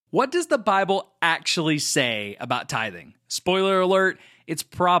What does the Bible actually say about tithing? Spoiler alert, it's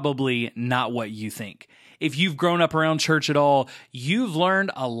probably not what you think. If you've grown up around church at all, you've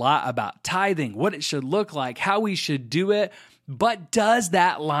learned a lot about tithing, what it should look like, how we should do it. But does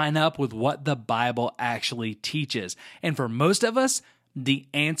that line up with what the Bible actually teaches? And for most of us, the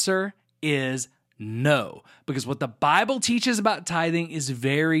answer is no, because what the Bible teaches about tithing is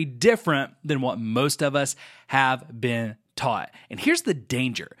very different than what most of us have been taught. And here's the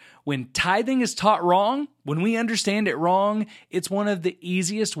danger. When tithing is taught wrong, when we understand it wrong, it's one of the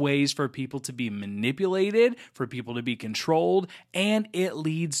easiest ways for people to be manipulated, for people to be controlled, and it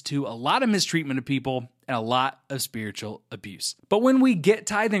leads to a lot of mistreatment of people and a lot of spiritual abuse. But when we get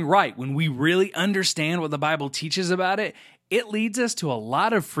tithing right, when we really understand what the Bible teaches about it, it leads us to a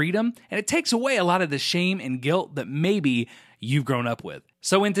lot of freedom, and it takes away a lot of the shame and guilt that maybe you've grown up with.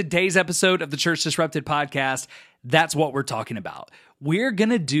 So in today's episode of the Church Disrupted podcast, that's what we're talking about. We're going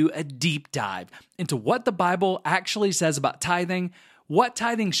to do a deep dive into what the Bible actually says about tithing, what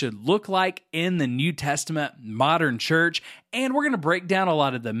tithing should look like in the New Testament modern church, and we're going to break down a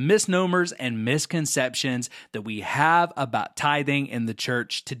lot of the misnomers and misconceptions that we have about tithing in the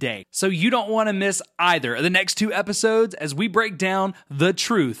church today. So you don't want to miss either of the next two episodes as we break down the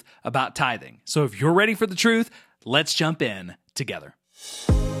truth about tithing. So if you're ready for the truth, let's jump in together.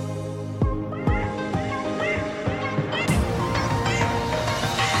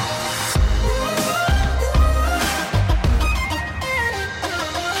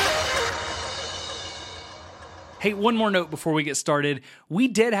 Hey, one more note before we get started. We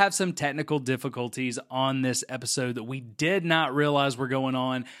did have some technical difficulties on this episode that we did not realize were going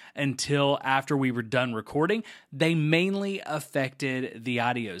on until after we were done recording. They mainly affected the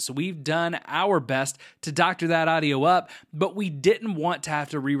audio. So we've done our best to doctor that audio up, but we didn't want to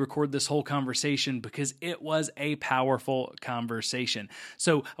have to re-record this whole conversation because it was a powerful conversation.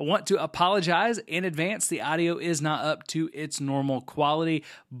 So I want to apologize in advance. The audio is not up to its normal quality,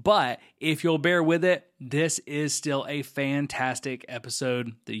 but if you'll bear with it, this is still a fantastic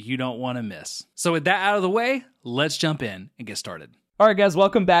episode that you don't want to miss. So with that out of the way, let's jump in and get started. All right, guys,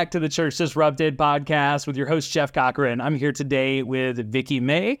 welcome back to the Church Disrupted podcast with your host, Jeff Cochran. I'm here today with Vicky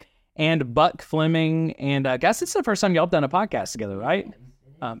May and Buck Fleming. And I guess it's the first time y'all have done a podcast together, right?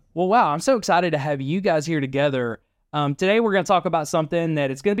 Well, wow, I'm so excited to have you guys here together. Today, we're going to talk about something that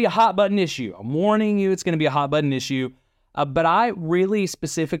it's going to be a hot button issue. I'm warning you, it's going to be a hot button issue. But I really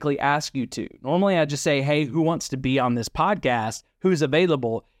specifically ask you to. Normally, I just say, hey, who wants to be on this podcast? Who's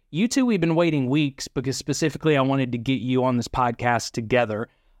available? You two, we've been waiting weeks because specifically I wanted to get you on this podcast together.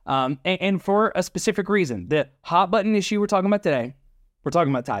 And for a specific reason. The hot button issue we're talking about today, we're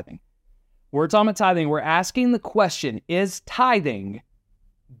talking about tithing. We're talking about tithing. We're asking the question, is tithing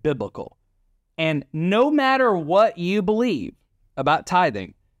biblical? And no matter what you believe about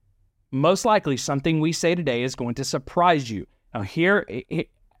tithing, most likely something we say today is going to surprise you. Now here,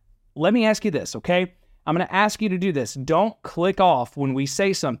 let me ask you this, okay? I'm going to ask you to do this. Don't click off when we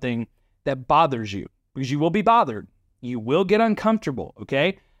say something that bothers you, because you will be bothered. You will get uncomfortable,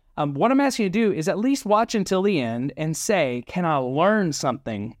 okay? What I'm asking you to do is at least watch until the end and say, can I learn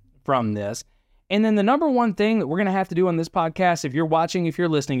something from this? And then the number one thing that we're going to have to do on this podcast, if you're watching, if you're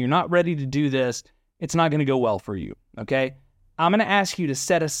listening, you're not ready to do this, it's not going to go well for you, okay? I'm going to ask you to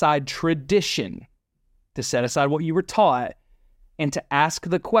set aside tradition, to set aside what you were taught, and to ask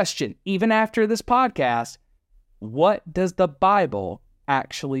the question, even after this podcast, what does the Bible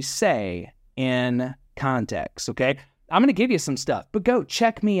actually say in context, okay? I'm going to give you some stuff, but go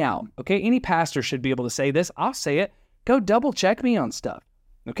check me out, okay? Any pastor should be able to say this. I'll say it. Go double check me on stuff,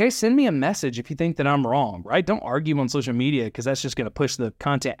 okay? Send me a message if you think that I'm wrong, right? Don't argue on social media because that's just going to push the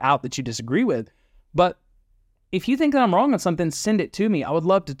content out that you disagree with. But if you think that I'm wrong on something, send it to me. I would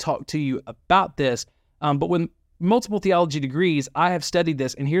love to talk to you about this. But with multiple theology degrees, I have studied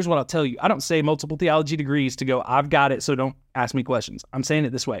this, and here's what I'll tell you. I don't say multiple theology degrees to go, I've got it, so don't ask me questions. I'm saying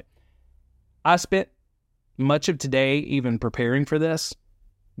it this way. I spent much of today, even preparing for this,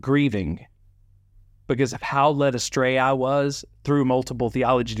 grieving because of how led astray I was through multiple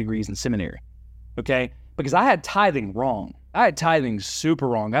theology degrees in seminary, okay? Because I had tithing wrong. I had tithing super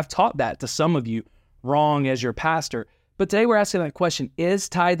wrong. I've taught that to some of you wrong as your pastor. But today we're asking that question, is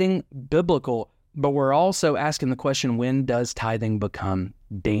tithing biblical? But we're also asking the question, when does tithing become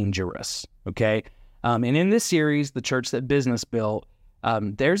dangerous? Okay? And in this series, The Church That Business Built,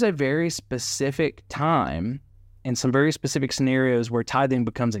 there's a very specific time and some very specific scenarios where tithing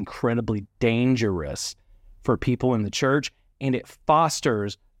becomes incredibly dangerous for people in the church, and it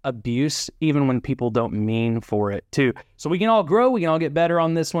fosters abuse, even when people don't mean for it to. So we can all grow, we can all get better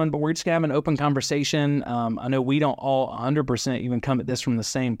on this one, but we're just gonna have an open conversation. I know we don't all 100% even come at this from the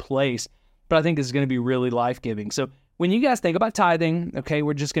same place, but I think this is gonna be really life-giving. So when you guys think about tithing, okay,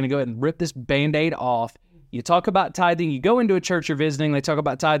 we're just gonna go ahead and rip this Band-Aid off. You talk about tithing, you go into a church you're visiting, they talk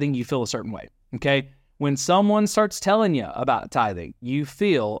about tithing, you feel a certain way, okay? When someone starts telling you about tithing, you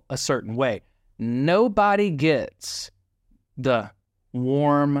feel a certain way. Nobody gets the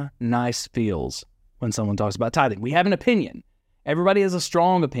warm, nice feels when someone talks about tithing. We have an opinion. Everybody has a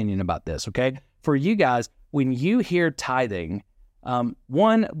strong opinion about this, okay? For you guys, when you hear tithing,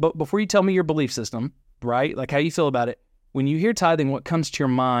 but before you tell me your belief system, right, like how you feel about it, when you hear tithing, what comes to your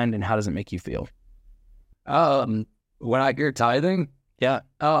mind and how does it make you feel? When I hear tithing,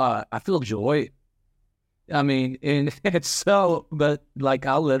 I feel joy. I mean, and it's so, but like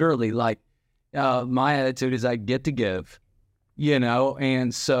I literally my attitude is I get to give,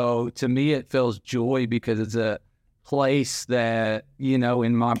 and so to me it feels joy because it's a place that,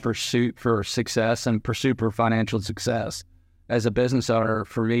 in my pursuit for success and pursuit for financial success as a business owner,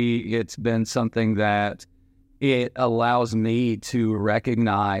 for me, it's been something that it allows me to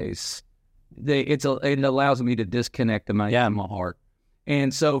recognize it allows me to disconnect the money from my heart.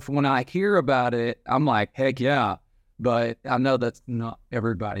 And so when I hear about it, I'm like, heck yeah. But I know that's not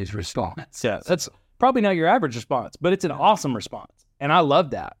everybody's response. Yeah, that's probably not your average response, but it's an awesome response. And I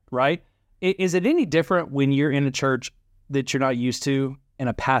love that, right? Is it any different when you're in a church that you're not used to and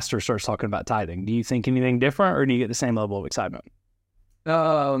a pastor starts talking about tithing? Do you think anything different or do you get the same level of excitement?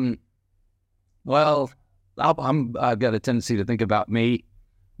 Well, I've got a tendency to think about me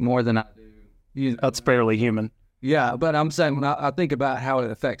more than I do. That's fairly human. Yeah, but I'm saying when I think about how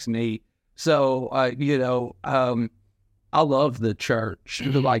it affects me, so, I love the church,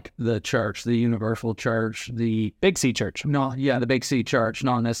 like the church, the universal church, the Big C church. No, yeah, the Big C church,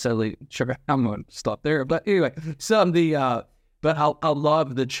 not necessarily church. I'm going to stop there. But anyway, but I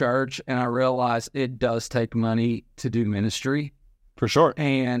love the church and I realize it does take money to do ministry. For sure.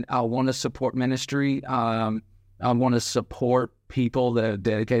 And I want to support ministry. I want to support people that have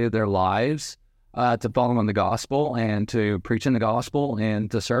dedicated their lives to following the gospel and to preaching the gospel and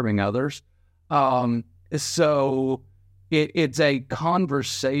to serving others. So it's a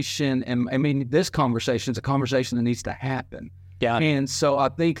conversation, and I mean, this conversation is a conversation that needs to happen. Yeah. And so I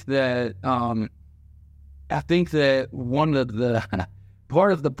think that one of the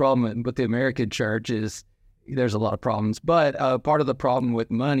part of the problem with the American church is there's a lot of problems, but part of the problem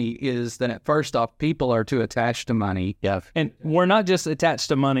with money is that first off, people are too attached to money. Yeah. And we're not just attached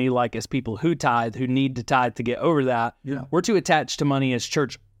to money like as people who tithe, who need to tithe to get over that. Yeah. We're too attached to money as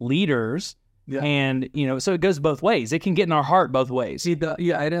church leaders. Yeah. And, so it goes both ways. It can get in our heart both ways.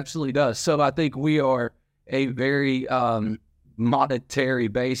 Yeah, it absolutely does. So I think we are a very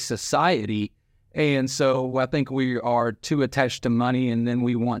monetary-based society. And so I think we are too attached to money, and then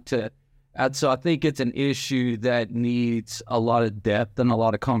we want to. So I think it's an issue that needs a lot of depth and a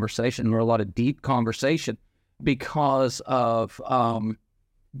lot of conversation, or a lot of deep conversation, because I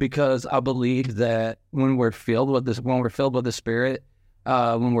believe that when we're filled with the Spirit,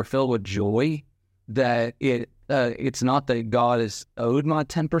 when we're filled with joy, that it's not that God is owed my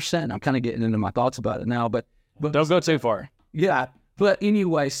 10%. I'm kind of getting into my thoughts about it now, but don't go too far. Yeah, but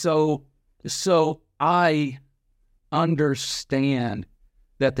anyway, so I understand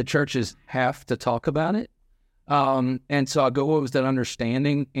that the churches have to talk about it, and so I go with that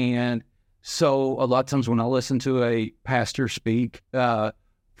understanding. And so a lot of times when I listen to a pastor speak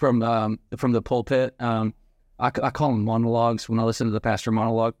from the pulpit, I call them monologues. When I listen to the pastor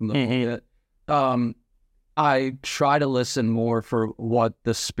monologue from the pulpit, I try to listen more for what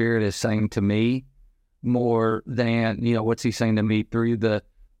the Spirit is saying to me, more than what's He saying to me through the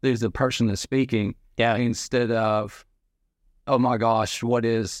person that's speaking. Yeah. Instead of, oh my gosh, what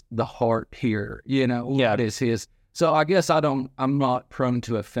is the heart here? What is His? So I guess I'm not prone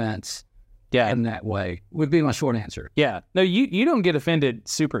to offense. Yeah, in that way would be my short answer. Yeah, no, you don't get offended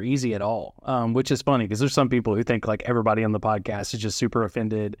super easy at all, which is funny because there's some people who think like everybody on the podcast is just super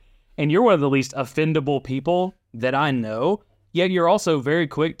offended, and you're one of the least offendable people that I know. Yet you're also very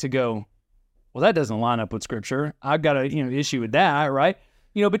quick to go, well, that doesn't line up with Scripture. I've got a issue with that, right?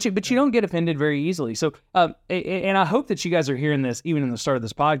 But you don't get offended very easily. So, and I hope that you guys are hearing this even in the start of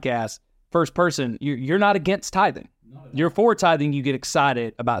this podcast, first person. You're not against tithing. You're for tithing. You get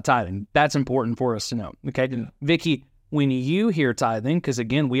excited about tithing. That's important for us to know. Okay, yeah. Vicky, when you hear tithing, because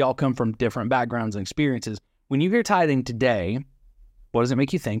again, we all come from different backgrounds and experiences. When you hear tithing today, what does it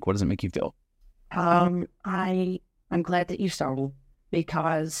make you think? What does it make you feel? I'm glad that you started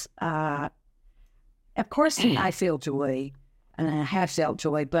because, of course, I feel joy. and I have felt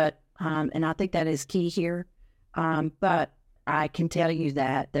joy, but, and I think that is key here. But I can tell you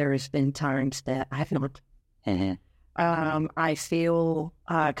that there has been times that I have not. I feel,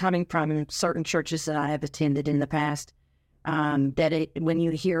 coming from certain churches that I have attended in the past, that when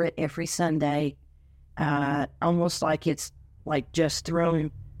you hear it every Sunday, almost like it's like just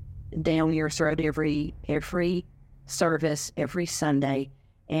thrown down your throat every service, every Sunday.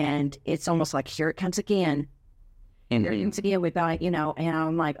 And it's almost like, here it comes again. And here it comes again with, and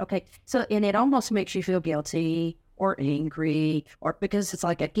I'm like, okay. So, and it almost makes you feel guilty or angry, or because it's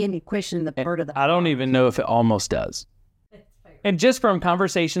like, again, you question the part of the... I don't even know if it almost does. And just from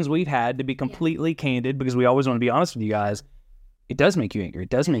conversations we've had, to be completely candid, because we always want to be honest with you guys, it does make you angry. It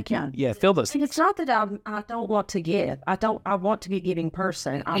does make you, feel those. And it's not that I don't want to give. I want to be a giving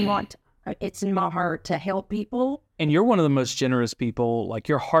person. It's in my heart to help people. And you're one of the most generous people. Like,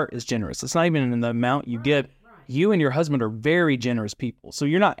 your heart is generous. It's not even in the amount you give. You and your husband are very generous people. So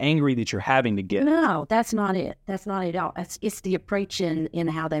you're not angry that you're having to give. No, that's not it. That's not it at all. It's the approach in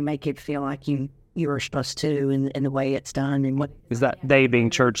how they make it feel like you were supposed to, and the way it's done. And what is that? They being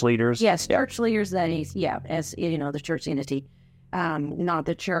church leaders? Yes, church leaders. That is, as the church entity, not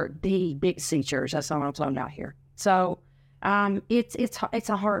the church, the big C church. That's all I'm talking about here. So, it's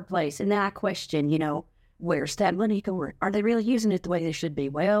a hard place, and then I question, where's that money going? Are they really using it the way they should be?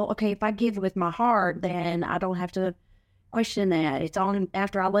 Well, okay, if I give with my heart, then I don't have to question that. It's on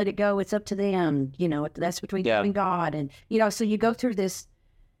after I let it go. It's up to them. That's between you and God, and so you go through this.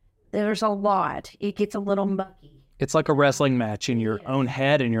 There's a lot. It gets a little mucky. It's like a wrestling match in your own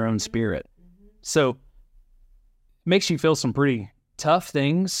head and your own spirit. So, it makes you feel some pretty tough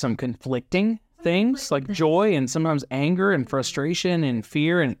things, some conflicting things, like joy and sometimes anger and frustration and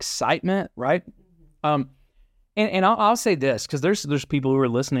fear and excitement, right? And I'll say this, because there's people who are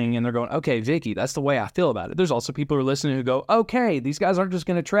listening and they're going, okay, Vicky, that's the way I feel about it. There's also people who are listening who go, okay, these guys aren't just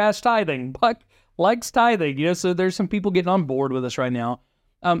going to trash tithing. Buck likes tithing, so there's some people getting on board with us right now.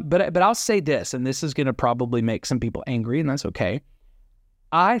 But I'll say this, and this is going to probably make some people angry, and that's okay.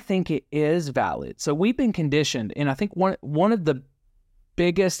 I think it is valid. So we've been conditioned, and I think one of the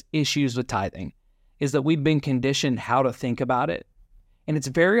biggest issues with tithing is that we've been conditioned how to think about it. And it's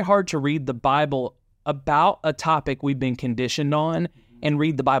very hard to read the Bible about a topic we've been conditioned on and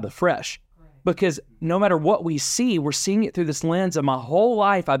read the Bible fresh. Because no matter what we see, we're seeing it through this lens of my whole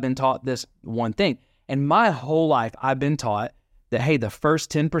life I've been taught this one thing. And my whole life I've been taught that, hey, the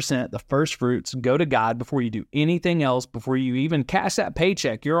first 10%, the first fruits, go to God before you do anything else, before you even cash that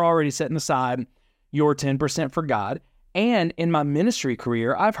paycheck. You're already setting aside your 10% for God. And in my ministry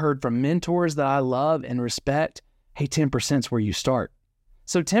career, I've heard from mentors that I love and respect, hey, 10% is where you start.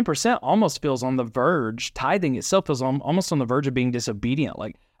 So 10% almost feels on the verge, tithing itself feels almost on the verge of being disobedient.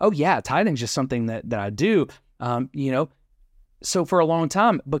 Like, oh yeah, tithing is just something that I do, So for a long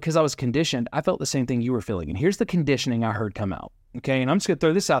time, because I was conditioned, I felt the same thing you were feeling. And here's the conditioning I heard come out, okay? And I'm just going to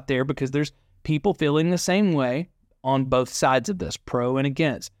throw this out there because there's people feeling the same way on both sides of this, pro and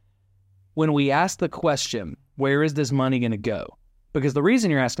against. When we ask the question, where is this money going to go? Because the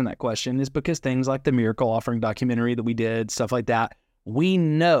reason you're asking that question is because things like the Miracle Offering documentary that we did, stuff like that, we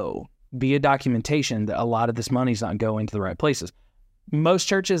know via documentation that a lot of this money's not going to the right places. Most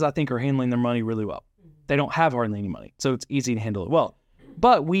churches, I think, are handling their money really well. They don't have hardly any money, so it's easy to handle it well.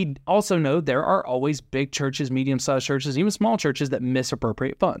 But we also know there are always big churches, medium-sized churches, even small churches that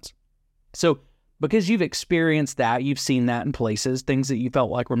misappropriate funds. So because you've experienced that, you've seen that in places, things that you felt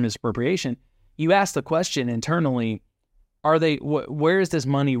like were misappropriation, you ask the question internally, where is this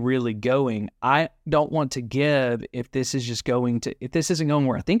money really going? I don't want to give if this isn't going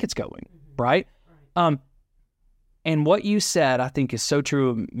where I think it's going, right? And what you said, I think, is so true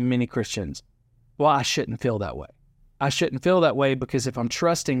of many Christians. Well, I shouldn't feel that way. I shouldn't feel that way because if I'm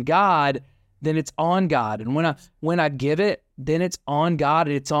trusting God, then it's on God. And when I give it, then it's on God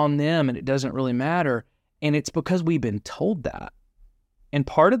and it's on them and it doesn't really matter. And it's because we've been told that. And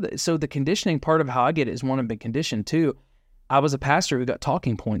so the conditioning part of how I get it is one, I've been conditioned too. I was a pastor who got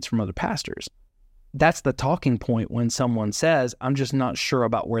talking points from other pastors. That's the talking point when someone says, I'm just not sure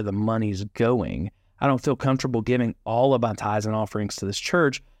about where the money's going. I don't feel comfortable giving all of my tithes and offerings to this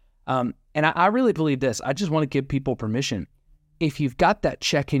church. And I really believe this. I just want to give people permission. If you've got that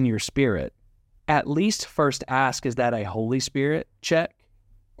check in your spirit, at least first ask, is that a Holy Spirit check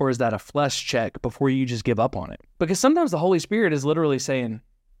or is that a flesh check before you just give up on it? Because sometimes the Holy Spirit is literally saying,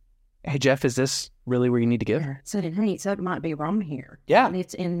 hey, Jeff, is this really where you need to give? So it might be wrong here. Yeah.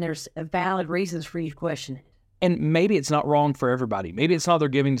 And there's valid reasons for you to question it. And maybe it's not wrong for everybody. Maybe it's not they're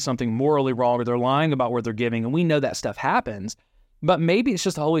giving something morally wrong or they're lying about where they're giving. And we know that stuff happens. But maybe it's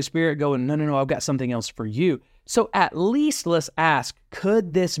just the Holy Spirit going, no, I've got something else for you. So at least let's ask,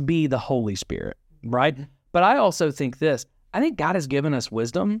 could this be the Holy Spirit, right? But I also think this. I think God has given us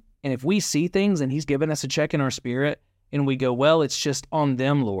wisdom, and if we see things and he's given us a check in our spirit, and we go, well, it's just on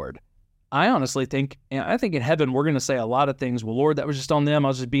them, Lord. I honestly think, I think in heaven we're going to say a lot of things. Well, Lord, that was just on them. I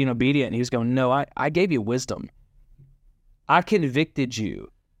was just being obedient. And he's going, no, I gave you wisdom. I convicted you.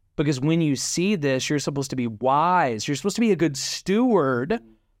 Because when you see this, you're supposed to be wise. You're supposed to be a good steward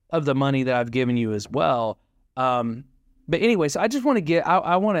of the money that I've given you as well. But anyways, I just want to get,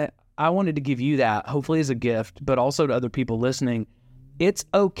 I wanted to give you that, hopefully as a gift, but also to other people listening. It's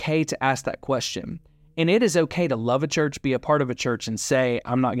okay to ask that question. And it is okay to love a church, be a part of a church, and say,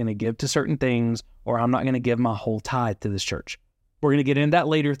 I'm not going to give to certain things, or I'm not going to give my whole tithe to this church. We're going to get into that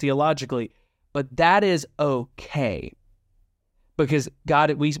later theologically, but that is okay. Because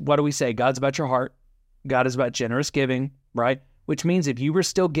God, what do we say? God's about your heart. God is about generous giving, right? Which means if you were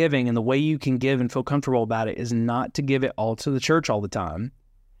still giving, and the way you can give and feel comfortable about it is not to give it all to the church all the time,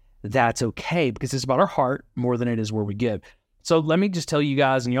 that's okay, because it's about our heart more than it is where we give. So let me just tell you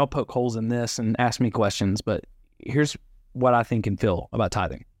guys, and y'all poke holes in this and ask me questions, but here's what I think and feel about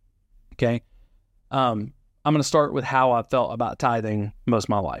tithing, okay? I'm going to start with how I felt about tithing most of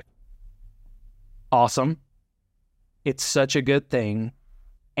my life. Awesome. It's such a good thing,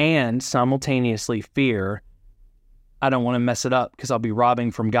 and simultaneously fear, I don't want to mess it up because I'll be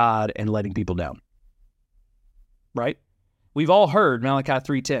robbing from God and letting people down, right? We've all heard Malachi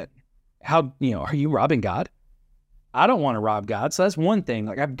 3:10. How, are you robbing God? I don't want to rob God. So that's one thing.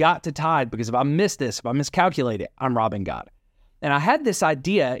 Like, I've got to tithe, because if I miss this, if I miscalculate it, I'm robbing God. And I had this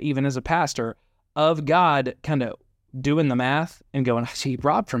idea, even as a pastor, of God kind of doing the math and going, he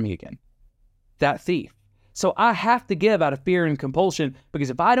robbed from me again. That thief. So I have to give out of fear and compulsion, because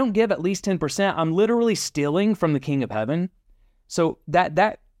if I don't give at least 10%, I'm literally stealing from the King of Heaven. So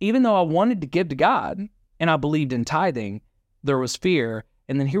that even though I wanted to give to God and I believed in tithing, there was fear.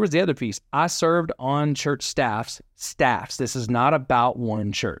 And then here was the other piece. I served on church staffs. This is not about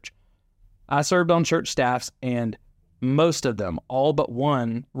one church. I served on church staffs, and most of them, all but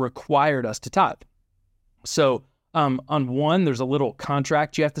one, required us to tithe. So on one, there's a little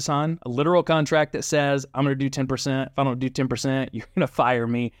contract you have to sign, a literal contract that says, I'm going to do 10%. If I don't do 10%, you're going to fire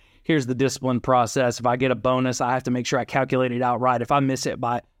me. Here's the discipline process. If I get a bonus, I have to make sure I calculate it out right. If I miss it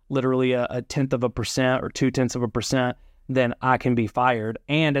by literally a 0.1% or 0.2%, then I can be fired.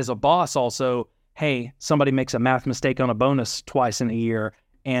 And as a boss also, hey, somebody makes a math mistake on a bonus twice in a year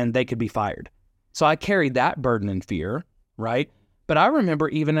and they could be fired. So I carried that burden and fear, right? But I remember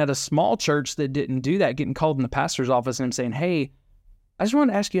even at a small church that didn't do that, getting called in the pastor's office and him saying, hey, I just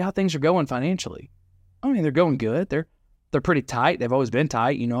wanted to ask you how things are going financially. I mean, they're going good. They're pretty tight. They've always been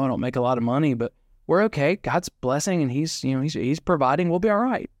tight. I don't make a lot of money, but we're okay. God's blessing, and he's providing. We'll be all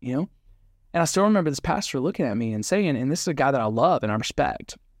right, And I still remember this pastor looking at me and saying, and this is a guy that I love and I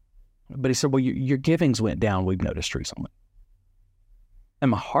respect, but he said, well, your givings went down, we've noticed recently.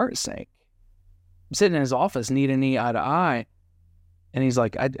 And my heart sank. I'm sitting in his office, knee to knee, eye to eye, and he's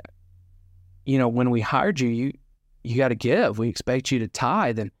like, when we hired you, you got to give. We expect you to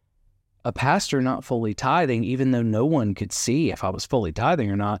tithe. And a pastor not fully tithing, even though no one could see if I was fully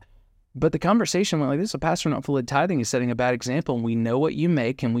tithing or not, but the conversation went like this: a pastor not fully tithing is setting a bad example, and we know what you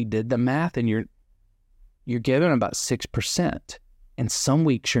make, and we did the math, and you're giving about 6%, and some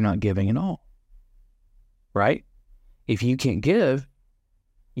weeks you're not giving at all, right? If you can't give,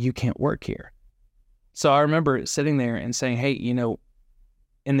 you can't work here. So I remember sitting there and saying, hey,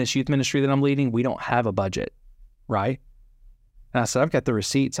 in this youth ministry that I'm leading, we don't have a budget, right? And I said, I've got the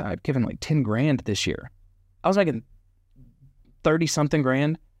receipts. I've given like 10 grand this year. I was making 30 something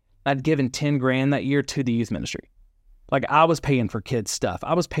grand. I'd given 10 grand that year to the youth ministry. Like, I was paying for kids' stuff.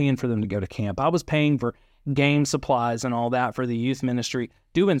 I was paying for them to go to camp. I was paying for game supplies and all that for the youth ministry,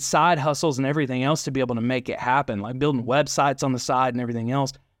 doing side hustles and everything else to be able to make it happen, like building websites on the side and everything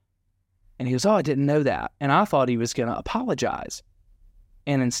else. And he goes, oh, I didn't know that. And I thought he was going to apologize.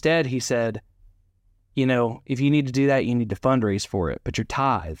 And instead he said, if you need to do that, you need to fundraise for it. But your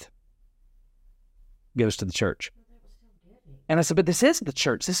tithe goes to the church. And I said, but this is the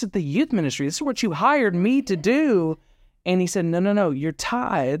church. This is the youth ministry. This is what you hired me to do. And he said, no. Your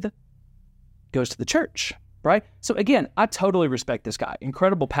tithe goes to the church, right? So again, I totally respect this guy.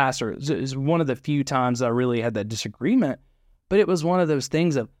 Incredible pastor. It's one of the few times that I really had that disagreement. But it was one of those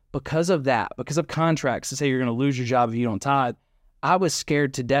things of, because of contracts to say you're going to lose your job if you don't tithe, I was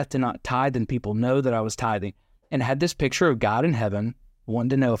scared to death to not tithe and people know that I was tithing, and had this picture of God in heaven, wanted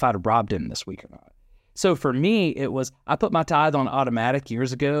to know if I'd have robbed him this week or not. So for me, it was, I put my tithe on automatic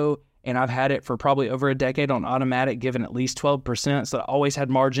years ago, and I've had it for probably over a decade on automatic, giving at least 12%. So I always had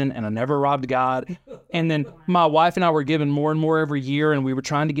margin, and I never robbed God. And then my wife and I were giving more and more every year, and we were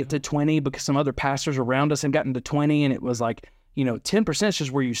trying to get to 20 because some other pastors around us had gotten to 20, and it was like, 10% is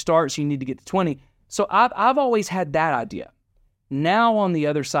just where you start, so you need to get to 20. So I've always had that idea. Now, on the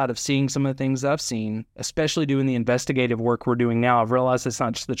other side of seeing some of the things I've seen, especially doing the investigative work we're doing now, I've realized it's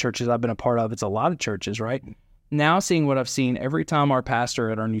not just the churches I've been a part of, it's a lot of churches, right? Now seeing what I've seen every time our pastor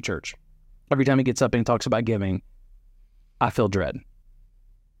at our new church, every time he gets up and talks about giving, I feel dread.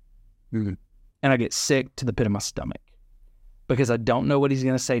 Mm-hmm. And I get sick to the pit of my stomach because I don't know what he's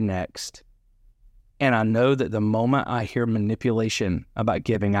going to say next. And I know that the moment I hear manipulation about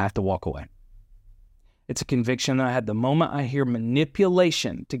giving, I have to walk away. It's a conviction that I had. The moment I hear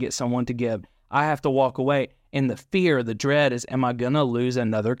manipulation to get someone to give, I have to walk away. And the fear, the dread is, am I going to lose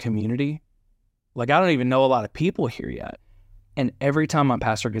another community? Like, I don't even know a lot of people here yet. And every time my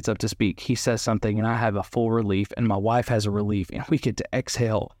pastor gets up to speak, he says something and I have a full relief, and my wife has a relief, and we get to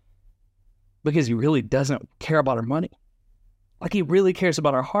exhale because he really doesn't care about our money. Like, he really cares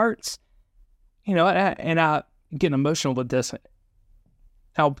about our hearts. And I get emotional with this.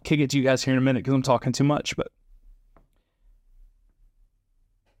 I'll kick it to you guys here in a minute because I'm talking too much, but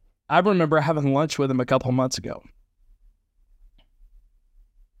I remember having lunch with him a couple months ago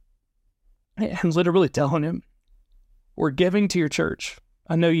and literally telling him, we're giving to your church.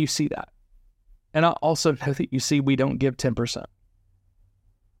 I know you see that. And I also know that you see we don't give 10%.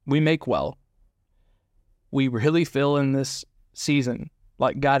 We make well. We really feel in this season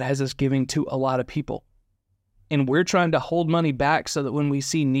like God has us giving to a lot of people. And we're trying to hold money back so that when we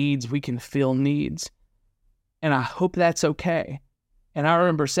see needs, we can fill needs. And I hope that's okay. And I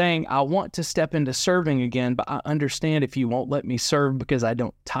remember saying, I want to step into serving again, but I understand if you won't let me serve because I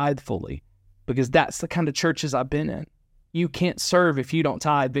don't tithe fully. Because that's the kind of churches I've been in. You can't serve if you don't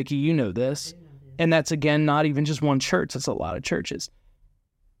tithe, Vicki, you know this. And that's, again, not even just one church. It's a lot of churches.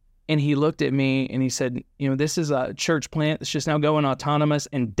 And he looked at me and he said, this is a church plant that's just now going autonomous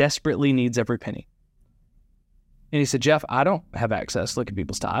and desperately needs every penny. And he said, Jeff, I don't have access to look at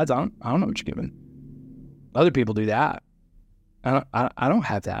people's tithes. I don't know what you're giving. Other people do that. I don't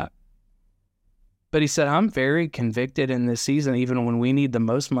have that. But he said, I'm very convicted in this season, even when we need the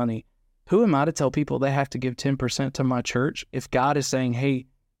most money. Who am I to tell people they have to give 10% to my church if God is saying, hey,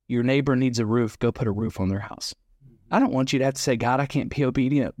 your neighbor needs a roof, go put a roof on their house? I don't want you to have to say, God, I can't be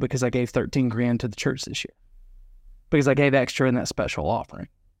obedient because I gave $13,000 to the church this year because I gave extra in that special offering,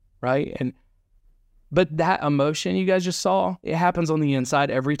 right? But that emotion you guys just saw, it happens on the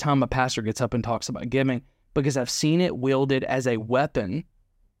inside every time a pastor gets up and talks about giving because I've seen it wielded as a weapon,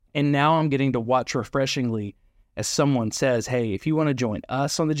 and now I'm getting to watch refreshingly as someone says, hey, if you want to join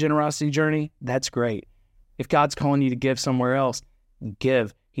us on the generosity journey, that's great. If God's calling you to give somewhere else,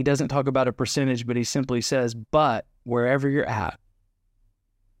 give. He doesn't talk about a percentage, but he simply says, but wherever you're at,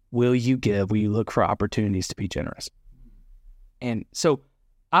 will you give? Will you look for opportunities to be generous? And so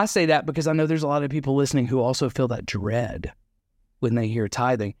I say that because I know there's a lot of people listening who also feel that dread when they hear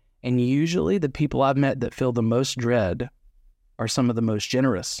tithing. And usually the people I've met that feel the most dread are some of the most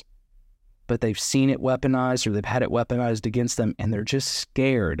generous. But they've seen it weaponized or they've had it weaponized against them, and they're just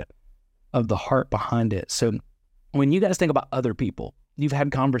scared of the heart behind it. So when you guys think about other people, you've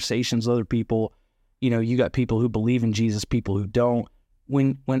had conversations with other people, you got people who believe in Jesus, people who don't.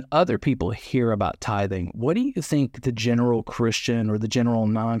 When other people hear about tithing, what do you think the general Christian or the general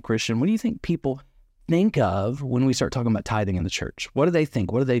non-Christian, what do you think people think of when we start talking about tithing in the church? What do they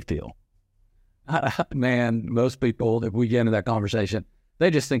think? What do they feel? Man, most people, if we get into that conversation, they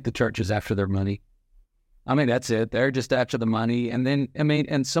just think the church is after their money. I mean, that's it. They're just after the money. And then,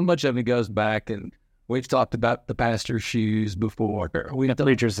 and so much of it goes back, and we've talked about the pastor's shoes before. We got the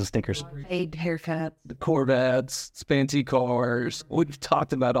bleachers and stickers. Paid haircut. The Corvettes, fancy cars. We've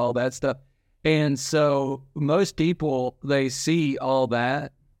talked about all that stuff. And so most people, they see all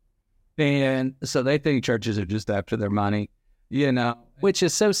that. And so they think churches are just after their money, Which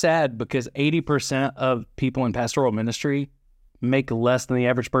is so sad because 80% of people in pastoral ministry make less than the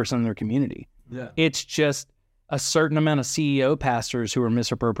average person in their community. Yeah. It's just a certain amount of CEO pastors who are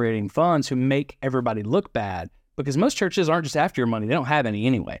misappropriating funds who make everybody look bad because most churches aren't just after your money. They don't have any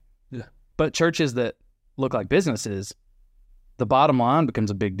anyway. Yeah. But churches that look like businesses, the bottom line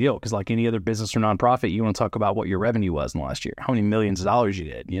becomes a big deal because like any other business or nonprofit, you want to talk about what your revenue was in the last year, how many millions of dollars you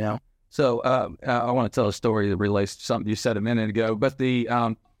did, So I want to tell a story that relates to something you said a minute ago. But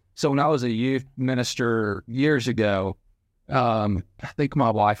so when I was a youth minister years ago, I think my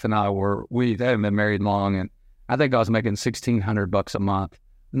wife and I we hadn't been married long, and I think I was making $1,600 a month,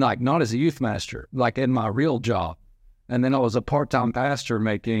 not as a youth minister, like in my real job. And then I was a part-time pastor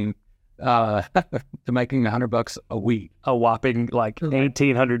making to making $100 a week. A whopping like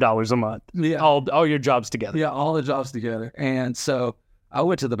 $1,800 a month. Yeah. All your jobs together. Yeah, all the jobs together. And so I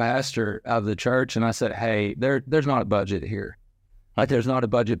went to the pastor of the church and I said, hey, there's not a budget here. Like, there's not a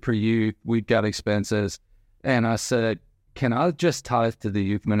budget for youth. We've got expenses. And I said, can I just tithe to the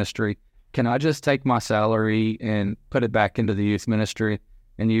youth ministry? Can I just take my salary and put it back into the youth ministry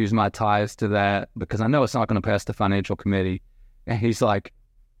and use my tithes to that? Because I know it's not going to pass the financial committee. And he's like,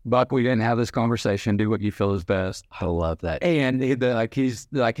 Buck, we didn't have this conversation. Do what you feel is best. I love that. And he's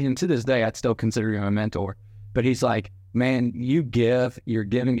like, and to this day, I'd still consider him a mentor. But he's like, man, you're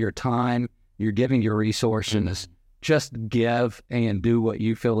giving your time, you're giving your resources. Just give and do what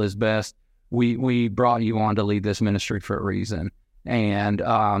you feel is best. We brought you on to lead this ministry for a reason. And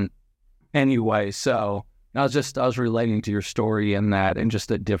anyway, so I was relating to your story in that, and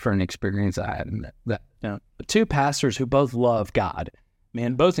just a different experience I had in that. Yeah. Two pastors who both love God,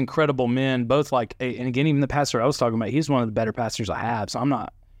 man, both incredible men, both like, and again, even the pastor I was talking about, he's one of the better pastors I have. So I'm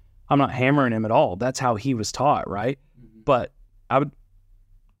not hammering him at all. That's how he was taught, right? But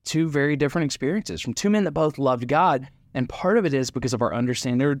two very different experiences from two men that both loved God. And part of it is because of our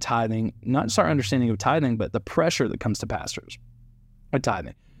understanding of tithing, not just our understanding of tithing, but the pressure that comes to pastors with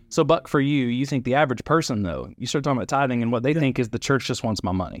tithing. So, Buck, for you think the average person, though, you start talking about tithing and what they think is the church just wants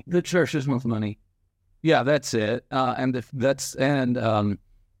my money. The church just wants money. Yeah, that's it. I mean,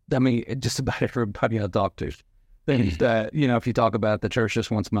 just about everybody I talk to thinks that, if you talk about the church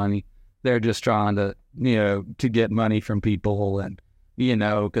just wants money, they're just trying to, to get money from people. And,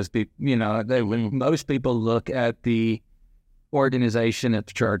 because, most people look at the organization at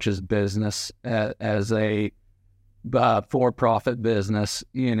the church as business, as a for-profit business,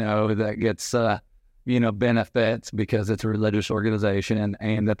 that gets, benefits because it's a religious organization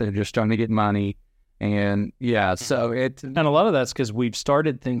and that they're just trying to get money. And and a lot of that's because we've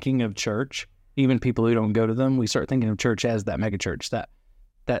started thinking of church, even people who don't go to them, we start thinking of church as that mega church, that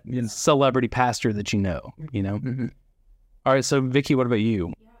celebrity pastor that Mm-hmm. All right, so Vicky, what about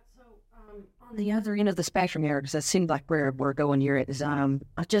you? Yeah, so on the other end of the spectrum here, because it seemed like where we're going here is I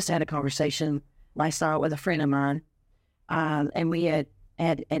just had a conversation last night with a friend of mine, and we had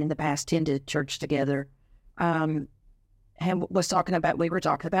in the past attended church together, and we were talking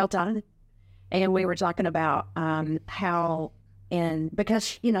about tithing, and we were talking about how, and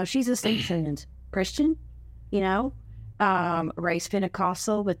because she's a seasoned Christian, raised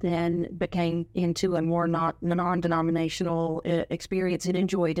Pentecostal, but then became into a more non-denominational experience and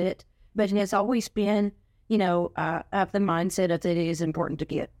enjoyed it. But it has always been, of the mindset of that it is important to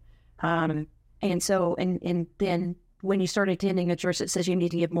give. And so, and then when you start attending a church that says you need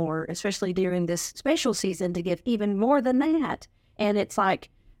to give more, especially during this special season, to give even more than that. And it's like,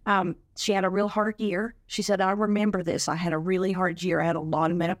 she had a real hard year. She said, I remember this. I had a really hard year. I had a lot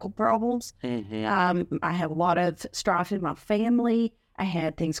of medical problems. Mm-hmm. I had a lot of strife in my family. I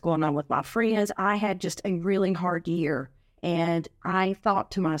had things going on with my friends. I had just a really hard year. And I thought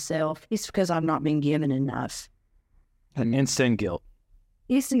to myself, it's because I've not been given enough. An instant guilt.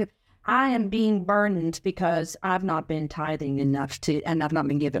 I am being burdened because I've not been tithing enough and I've not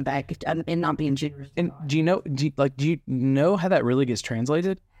been giving back and not being generous. And do you know how that really gets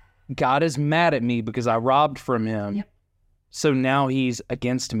translated? God is mad at me because I robbed from him. Yep. So now he's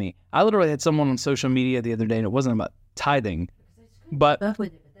against me. I literally had someone on social media the other day, and it wasn't about tithing, but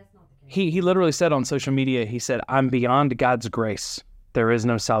he literally said on social media, he said, I'm beyond God's grace. There is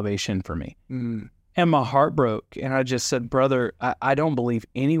no salvation for me. Mm. And my heart broke. And I just said, brother, I don't believe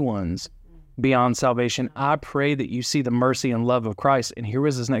anyone's beyond salvation. I pray that you see the mercy and love of Christ. And here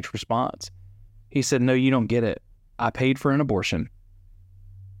was his next response. He said, no, you don't get it. I paid for an abortion.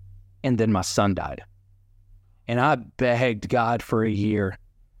 And then my son died. And I begged God for a year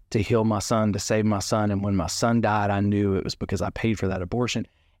to heal my son, to save my son. And when my son died, I knew it was because I paid for that abortion.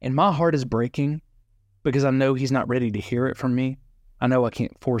 And my heart is breaking because I know he's not ready to hear it from me. I know I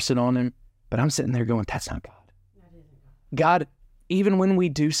can't force it on him. But I'm sitting there going, that's not God. God, even when we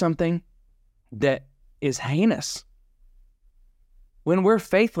do something that is heinous, when we're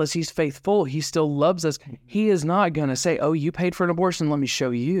faithless, he's faithful. He still loves us. He is not going to say, oh, you paid for an abortion. Let me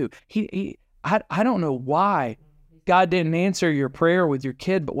show you. I don't know why God didn't answer your prayer with your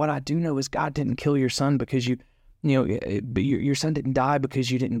kid. But what I do know is God didn't kill your son because your son didn't die because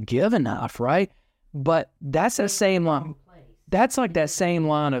you didn't give enough, right? But that's the same line. That's like that same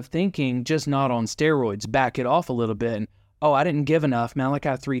line of thinking, just not on steroids. Back it off a little bit. And, I didn't give enough. Malachi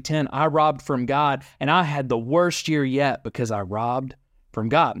 3:10, I robbed from God, and I had the worst year yet because I robbed from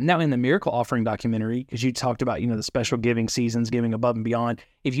God. Now, in the Miracle Offering documentary, because you talked about, the special giving seasons, giving above and beyond.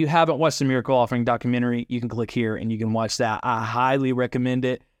 If you haven't watched the Miracle Offering documentary, you can click here and you can watch that. I highly recommend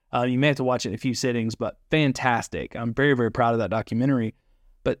it. You may have to watch it in a few sittings, but fantastic. I'm very, very proud of that documentary.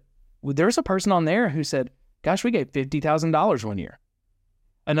 But there was a person on there who said, gosh, we gave $50,000 one year.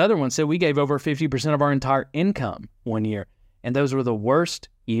 Another one said we gave over 50% of our entire income one year. And those were the worst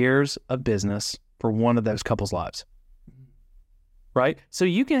years of business for one of those couples' lives. Right? So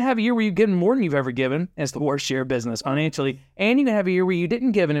you can have a year where you've given more than you've ever given. It's the worst year of business financially. And you can have a year where you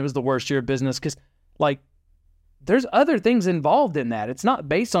didn't give and it was the worst year of business because, like, there's other things involved in that. It's not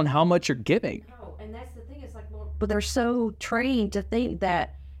based on how much you're giving. No, and that's the thing. It's like, well, but they're so trained to think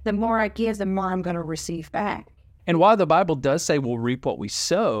that the more I give, the more I'm going to receive back. And while the Bible does say we'll reap what we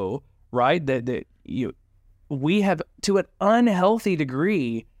sow, right? We have, to an unhealthy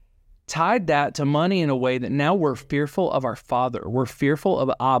degree, tied that to money in a way that now we're fearful of our Father. We're fearful of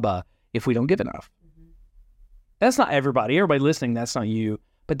Abba if we don't give enough. Mm-hmm. That's not everybody. Everybody listening, that's not you.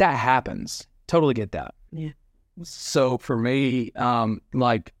 But that happens. Totally get that. Yeah. So for me,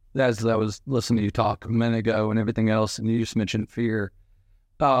 like as I was listening to you talk a minute ago and everything else, and you just mentioned fear,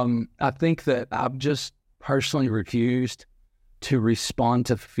 I think that I've just personally refused to respond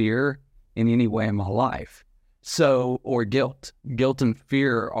to fear in any way in my life. So, or guilt. Guilt and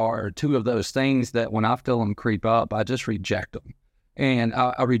fear are two of those things that when I feel them creep up, I just reject them. And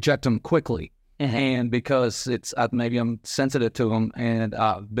I reject them quickly. Mm-hmm. And because maybe I'm sensitive to them and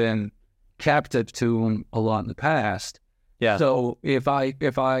I've been captive to them a lot in the past. Yeah. So if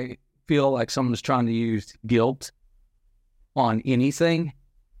I feel like someone's trying to use guilt on anything,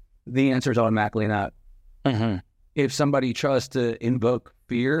 the answer is automatically no. Mm-hmm. If somebody tries to invoke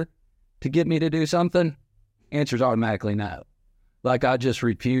fear to get me to do something, answer is automatically no. Like I just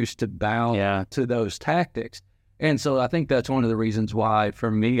refuse to bow to those tactics. And so I think that's one of the reasons why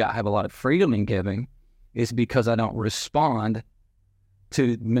for me I have a lot of freedom in giving is because I don't respond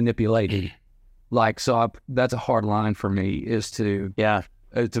to manipulating. Like, so that's a hard line for me it's a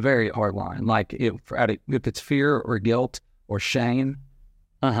very hard line. Like if it's fear or guilt or shame,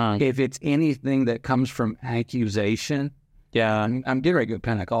 if it's anything that comes from accusation, I'm getting ready to go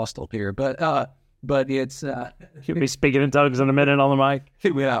Pentecostal here, but it's you'll be speaking in tongues in a minute on the mic.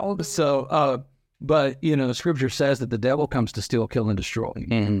 Yeah. So, but Scripture says that the devil comes to steal, kill, and destroy.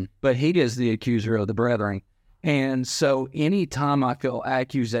 Mm-hmm. But he is the accuser of the brethren. And so, anytime I feel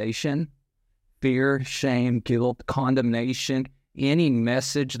accusation, fear, shame, guilt, condemnation, any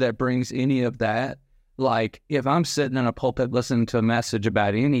message that brings any of that, like if I'm sitting in a pulpit listening to a message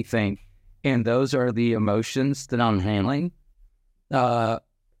about anything, and those are the emotions that I'm handling, I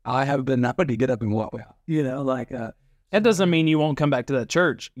have been known to get up and walk out. That doesn't mean you won't come back to that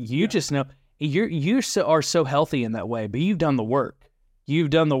church. You just know you are so healthy in that way, but you've done the work. You've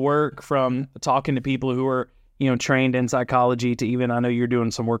done the work from talking to people who are, trained in psychology to even, I know you're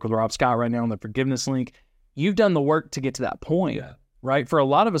doing some work with Rob Scott right now on the forgiveness link. You've done the work to get to that point, right? For a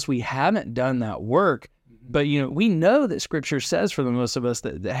lot of us, we haven't done that work, but, we know that Scripture says for the most of us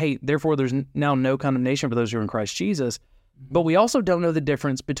that, hey, therefore there's now no condemnation for those who are in Christ Jesus. But we also don't know the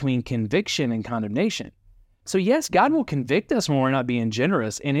difference between conviction and condemnation. So yes, God will convict us when we're not being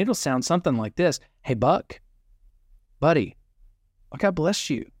generous, and it'll sound something like this. Hey, Buck, buddy, God bless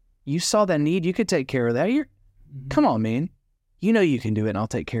you. You saw that need. You could take care of that. Come on, man. You know you can do it, and I'll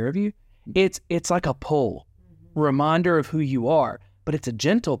take care of you. It's like a pull, reminder of who you are, but it's a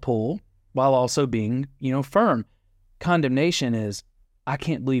gentle pull while also being, firm. Condemnation is, I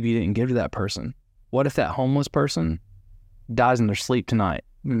can't believe you didn't give to that person. What if that homeless person dies in their sleep tonight?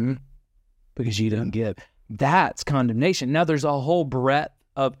 Mm-hmm. Because you didn't give. That's condemnation. Now there's a whole breadth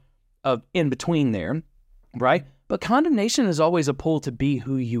of in between there, right? But condemnation is always a pull to be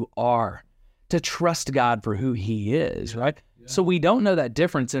who you are, to trust God for who He is, right? Yeah. So we don't know that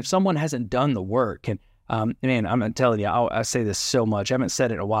difference. If someone hasn't done the work, and man, I'm telling you, I say this so much. I haven't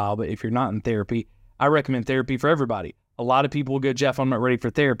said it in a while, but if you're not in therapy, I recommend therapy for everybody. A lot of people will go, Jeff, I'm not ready for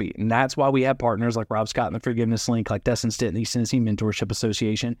therapy. And that's why we have partners like Rob Scott and the Forgiveness Link, like Dustin Stitt and the East Tennessee Mentorship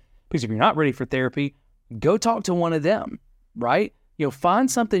Association. Because if you're not ready for therapy, go talk to one of them, right?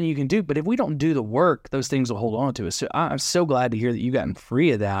 Find something you can do. But if we don't do the work, those things will hold on to us. So I'm so glad to hear that you've gotten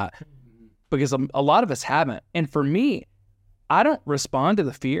free of that, because a lot of us haven't. And for me, I don't respond to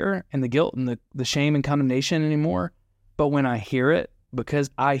the fear and the guilt and the shame and condemnation anymore. But when I hear it, because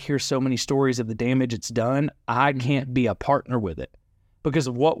I hear so many stories of the damage it's done, I can't be a partner with it because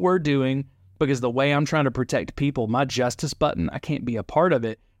of what we're doing, because the way I'm trying to protect people, my justice button, I can't be a part of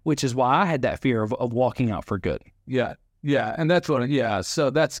it, which is why I had that fear of walking out for good. Yeah. And that's so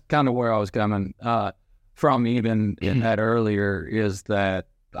that's kind of where I was coming from even in that earlier, is that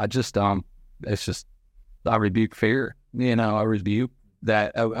I just, it's just, I rebuke fear, I rebuke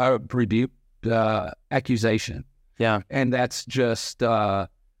that, I rebuke accusation. Yeah. And that's just,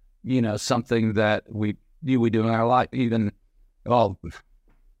 something that we do in our life. Even, well,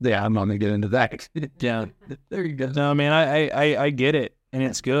 yeah, I'm not gonna get into that. Yeah, there you go. no, man, I get it, and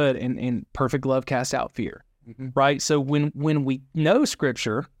it's good, and perfect love casts out fear, right? So when we know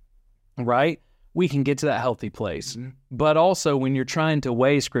Scripture, right, we can get to that healthy place. But also when you're trying to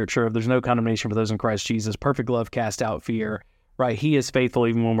weigh Scripture, if there's no condemnation for those in Christ Jesus, perfect love casts out fear, right? He is faithful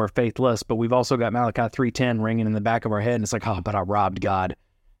even when we're faithless. But we've also got Malachi 3:10 ringing in the back of our head, and it's like, oh, but I robbed God.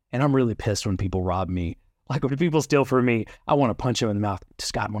 And I'm really pissed when people rob me. Like when people steal from me, I want to punch him in the mouth.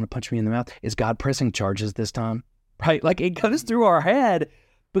 Does God want to punch me in the mouth? Is God pressing charges this time? Right? Like it goes through our head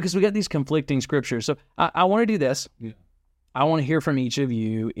because we got these conflicting Scriptures. So I want to do this. Yeah. I want to hear from each of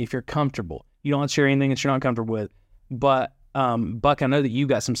you if you're comfortable. You don't have to share anything that you're not comfortable with. But, Buck, I know that you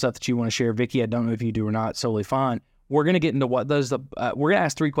got some stuff that you want to share. Vicky, I don't know if you do or not. Totally fine. We're going to get into we're going to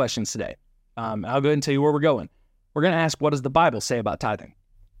ask 3 questions today. I'll go ahead and tell you where we're going. We're going to ask, what does the Bible say about tithing?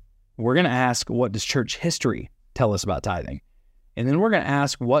 We're going to ask, what does church history tell us about tithing? And then we're going to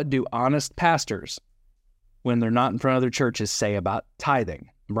ask, what do honest pastors, when they're not in front of their churches, say about tithing,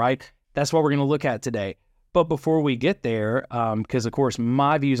 right? That's what we're going to look at today. But before we get there, because of course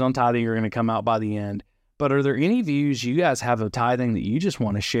my views on tithing are going to come out by the end, but are there any views you guys have of tithing that you just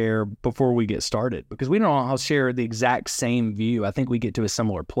want to share before we get started? Because we don't all share the exact same view. I think we get to a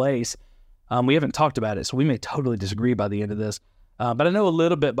similar place. We haven't talked about it, so we may totally disagree by the end of this. But I know a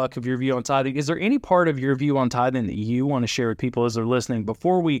little bit, Buck, of your view on tithing. Is there any part of your view on tithing that you want to share with people as they're listening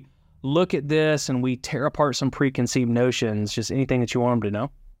before we look at this and we tear apart some preconceived notions? Just anything that you want them to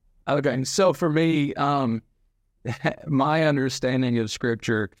know? Okay, so for me, my understanding of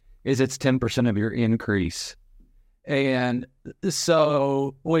Scripture is it's 10% of your increase. And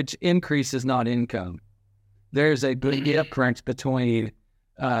so, which increase is not income. There's a big difference between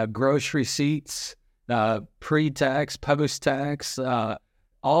gross receipts, pre-tax, post-tax,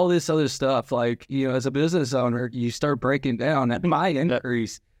 all this other stuff. Like, as a business owner, you start breaking down, and my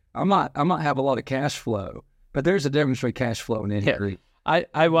increase, I might have a lot of cash flow, but there's a difference between cash flow and increase. I'm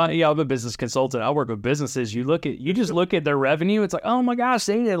a business consultant. I work with businesses. You just look at their revenue. It's like, oh my gosh,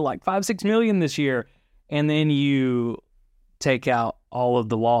 they did like 5-6 million this year. And then you take out all of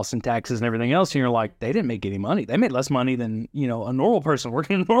the loss and taxes and everything else. And you're like, they didn't make any money. They made less money than, a normal person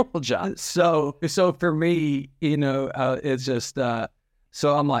working a normal job. So for me, it's just,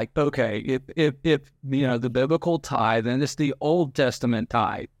 so I'm like, okay, if the biblical tithe, and it's the Old Testament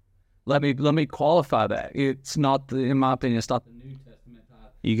tithe, let me qualify that. It's not in my opinion, it's not the New Testament.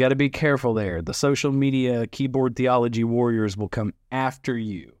 You got to be careful there. The social media keyboard theology warriors will come after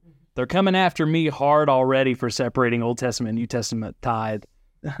you. They're coming after me hard already for separating Old Testament and New Testament tithe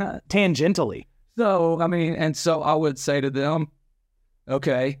tangentially. So, so I would say to them,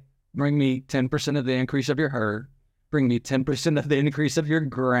 okay, bring me 10% of the increase of your herd. Bring me 10% of the increase of your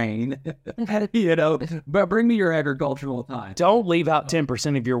grain, but bring me your agricultural tithe. Don't leave out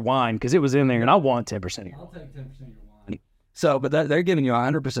 10% of your wine because it was in there and I want 10% of your wine. I'll take 10% of your wine. So, but they're giving you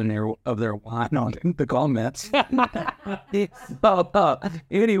 100% of their wine on the comments.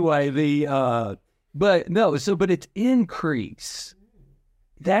 Anyway, but it's increase.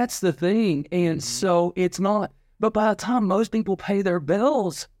 That's the thing. And so it's not, but by the time most people pay their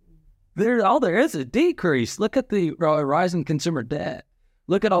bills, there is a decrease. Look at the rise in consumer debt.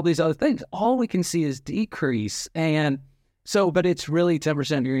 Look at all these other things. All we can see is decrease. And so, but it's really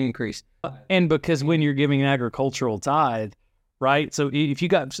 10% of your increase. And because when you're giving an agricultural tithe, right? So if you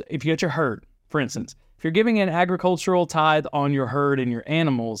got your herd, for instance, if you're giving an agricultural tithe on your herd and your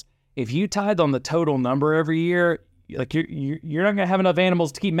animals, if you tithe on the total number every year, like you're not going to have enough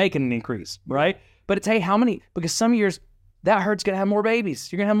animals to keep making an increase, right? But it's, hey, how many? Because some years that herd's going to have more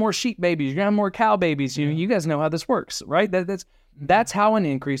babies. You're going to have more sheep babies. You're going to have more cow babies. You guys know how this works, right? That's how an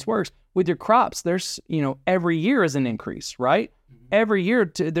increase works. With your crops, there's, every year is an increase, right? Every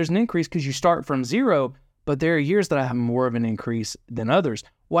year there's an increase because you start from zero, but there are years that I have more of an increase than others.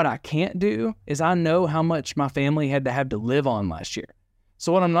 What I can't do is I know how much my family had to have to live on last year.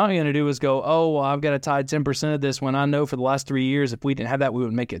 So what I'm not going to do is go, oh, well, I've got to tithe 10% of this when I know for the last 3 years, if we didn't have that, we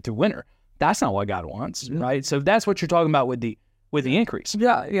would make it through winter. That's not what God wants, right? So that's what you're talking about with the increase.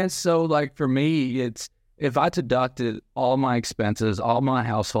 Yeah. And so like for me, it's if I deducted all my expenses, all my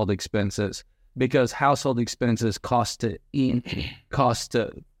household expenses, because household expenses cost to eat, cost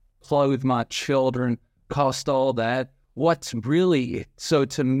to clothe my children, cost all that. What's really, so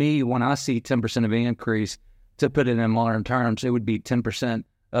to me, when I see 10% of increase, to put it in modern terms, it would be 10%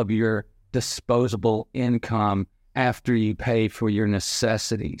 of your disposable income after you pay for your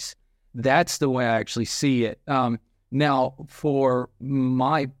necessities. That's the way I actually see it. Now, for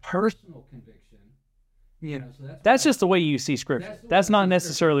my personal conviction, So That's just the way you see Scripture. That's not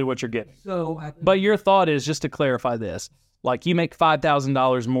necessarily what you're getting. so. But your thought is, just to clarify this, like you make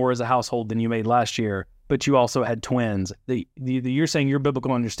 $5,000 more as a household than you made last year, but you also had twins. You're saying your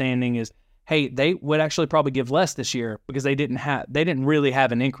biblical understanding is, hey, they would actually probably give less this year because they didn't really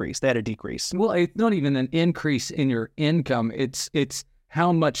have an increase. They had a decrease. Well, it's not even an increase in your income. It's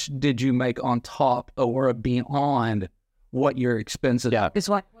how much did you make on top or beyond what your expenses. Yeah. It's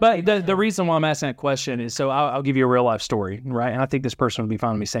like, But the reason why I'm asking that question is so I'll give you a real life story, right? And I think this person would be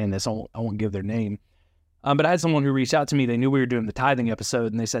fine with me saying this. I won't give their name. But I had someone who reached out to me. They knew we were doing the tithing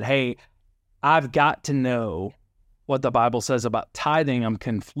episode, and they said, hey, I've got to know what the Bible says about tithing. I'm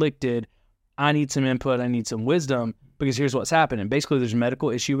conflicted. I need some input. I need some wisdom because here's what's happening. Basically, there's a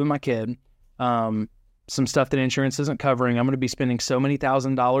medical issue with my kid, some stuff that insurance isn't covering. I'm going to be spending so many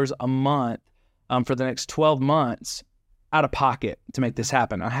 $1,000s a month for the next 12 months out of pocket to make this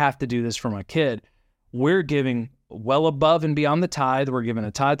happen. I have to do this for my kid. We're giving well above and beyond the tithe. We're giving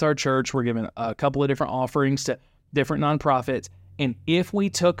a tithe to our church. We're giving a couple of different offerings to different nonprofits. And if we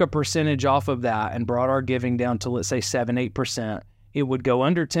took a percentage off of that and brought our giving down to, let's say, 7-8%, it would go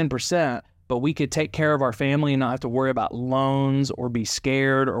under 10%, but we could take care of our family and not have to worry about loans or be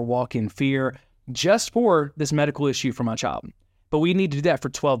scared or walk in fear just for this medical issue for my child. But we need to do that for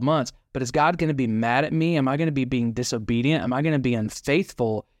 12 months. But is God going to be mad at me? Am I going to be being disobedient? Am I going to be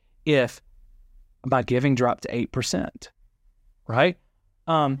unfaithful if my giving dropped to 8%? Right?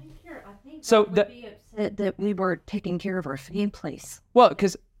 I think so would be upset that we were taking care of our families. Well,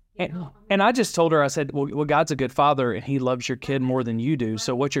 because, and I just told her, I said, well, God's a good father and he loves your kid more than you do.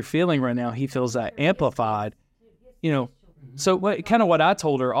 So what you're feeling right now, he feels that amplified, So what I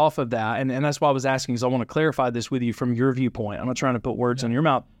told her off of that, and that's why I was asking, because I want to clarify this with you from your viewpoint. I'm not trying to put words in your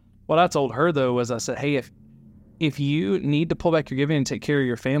mouth. What I told her, though, was I said, hey, if you need to pull back your giving and take care of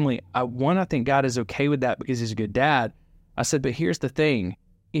your family, I think God is okay with that because he's a good dad. I said, but here's the thing.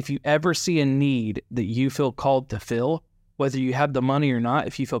 If you ever see a need that you feel called to fill, whether you have the money or not,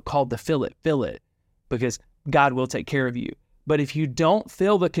 if you feel called to fill it, because God will take care of you. But if you don't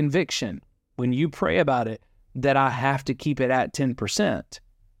feel the conviction when you pray about it, that I have to keep it at 10%.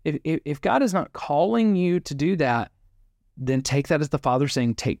 If God is not calling you to do that, then take that as the Father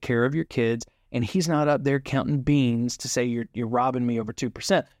saying, take care of your kids. And he's not up there counting beans to say you're robbing me over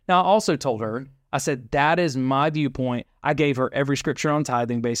 2%. Now, I also told her, I said, that is my viewpoint. I gave her every scripture on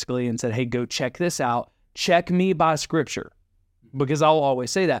tithing basically and said, hey, go check this out. Check me by scripture, because I'll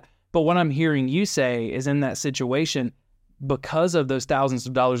always say that. But what I'm hearing you say is in that situation, because of those thousands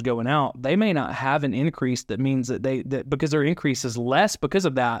of dollars going out, they may not have an increase that means that that because their increase is less because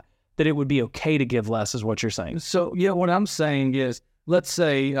of that it would be okay to give less is what you're saying. So, what I'm saying is, let's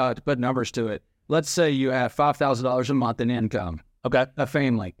say, to put numbers to it, let's say you have $5,000 a month in income, okay, a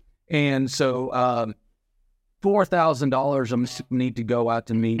family. And so $4,000 need to go out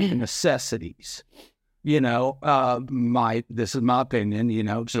to meet necessities. This is my opinion,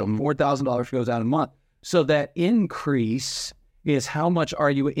 so $4,000 goes out a month. So that increase is how much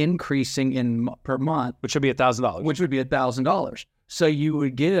are you increasing per month? Which would be $1,000. Which would be $1,000. So you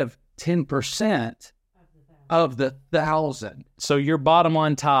would give 10% of the 1,000. So your bottom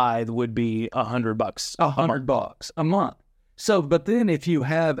line tithe would be $100. $100 a month. So, but then if you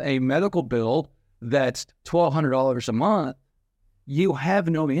have a medical bill that's $1,200 a month, you have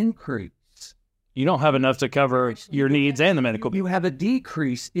no increase. You don't have enough to cover your needs and the medical bill. You have a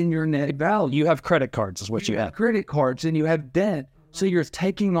decrease in your net value. You have credit cards is what you have. Credit cards, and you have debt. So you're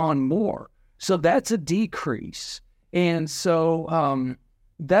taking on more. So that's a decrease. And so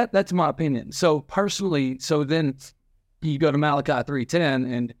that's my opinion. So personally, so then you go to Malachi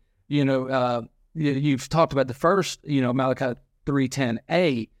 3:10, and, you've talked about the first, Malachi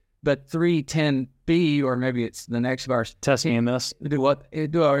 3:10a, but 3:10b, or maybe it's the next verse. Test me in this.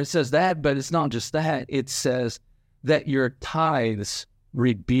 It says that, but it's not just that. It says that your tithes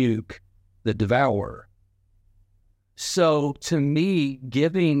rebuke the devourer. So to me,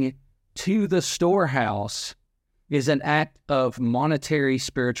 giving to the storehouse is an act of monetary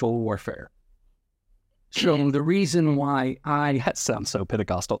spiritual warfare. So the reason why that sounds so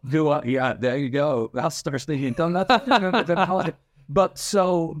Pentecostal. Yeah, there you go. I'll start thinking, But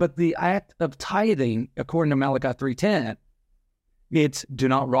the act of tithing, according to Malachi 3:10, it's do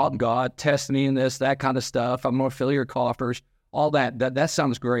not rob God, test me in this, that kind of stuff. I'm going to fill your coffers, all that. That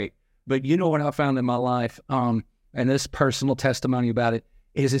sounds great. But you know what I found in my life, and this personal testimony about it,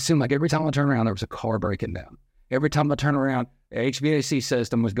 is it seemed like every time I turned around, there was a car breaking down. Every time I turned around, the HVAC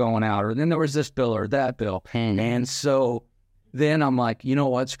system was going out, or then there was this bill or that bill. And so then I'm like, you know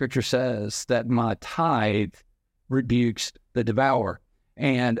what? Scripture says that my tithe rebukes the devourer.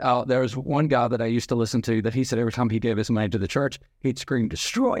 And there was one guy that I used to listen to that he said every time he gave his money to the church, he'd scream,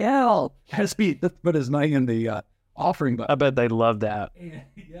 "Destroy hell!" As he put his money in the offering bucket. I bet they loved that.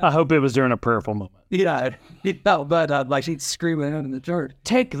 I hope it was during a prayerful moment. Yeah, but like he'd scream it out in the church.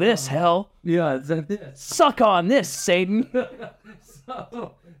 Take this, hell. Yeah, this. Suck on this, Satan.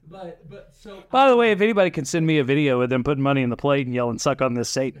 By the way, if anybody can send me a video with them putting money in the plate and yelling, "Suck on this,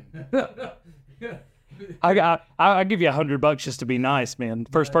 Satan." I'll give you $100 just to be nice, man.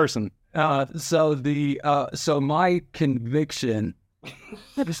 First person. So my conviction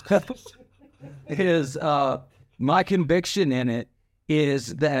is my conviction in it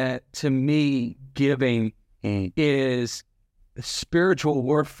is that, to me, giving is spiritual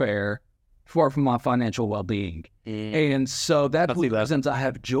warfare for my financial well-being. And so that's one of the reasons I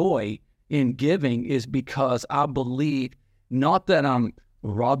have joy in giving, is because I believe, not that I'm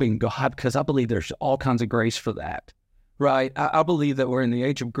robbing God, because I believe there's all kinds of grace for that, right? I believe that we're in the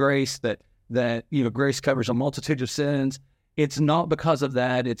age of grace, that grace covers a multitude of sins. It's not because of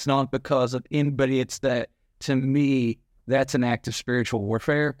that. It's not because of anybody. It's that, to me, that's an act of spiritual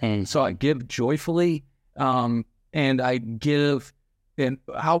warfare. And so I give joyfully, and I give, and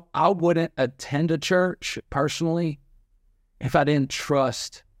I wouldn't attend a church personally if I didn't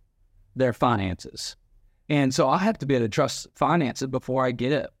trust their finances. And so I have to be able to trust finances before I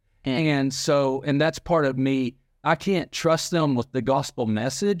get it. And that's part of me. I can't trust them with the gospel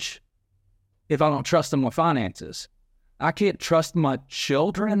message if I don't trust them with finances. I can't trust my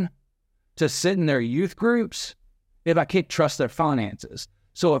children to sit in their youth groups if I can't trust their finances.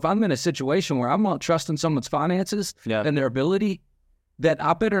 So if I'm in a situation where I'm not trusting someone's finances and their ability, that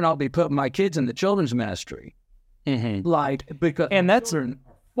I better not be putting my kids in the children's ministry. Because that's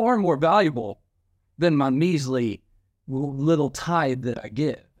far more valuable than my measly little tithe that I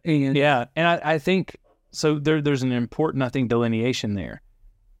give. And I think, so there's an important, I think, delineation there.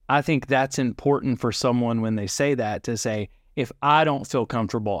 I think that's important for someone when they say that, to say, if I don't feel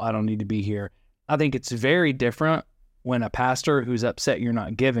comfortable, I don't need to be here. I think it's very different when a pastor who's upset you're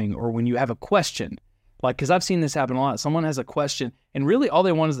not giving, or when you have a question. Like, because I've seen this happen a lot. Someone has a question, and really all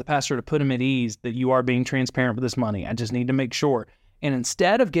they want is the pastor to put them at ease that you are being transparent with this money. I just need to make sure. And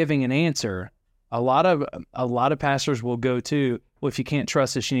instead of giving an answer, a lot of pastors will go to, well, if you can't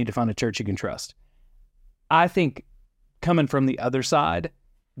trust us, you need to find a church you can trust. I think, coming from the other side,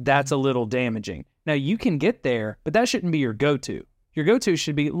 that's a little damaging. Now, you can get there, but that shouldn't be your go-to. Your go-to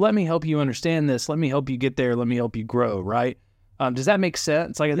should be, let me help you understand this. Let me help you get there. Let me help you grow, right? Does that make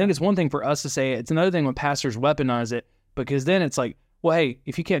sense? Like, I think it's one thing for us to say it. It's another thing when pastors weaponize it, because then it's like, well, hey,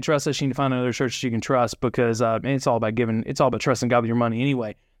 if you can't trust us, you need to find another church you can trust, because it's all about giving. It's all about trusting God with your money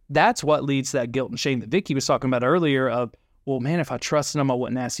anyway. That's what leads to that guilt and shame that Vicky was talking about earlier of, well, man, if I trusted them, I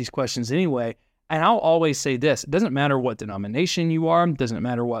wouldn't ask these questions anyway. And I'll always say this: it doesn't matter what denomination you are, it doesn't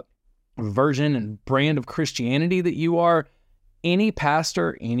matter what version and brand of Christianity that you are, any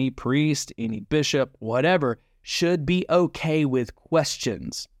pastor, any priest, any bishop, whatever, should be okay with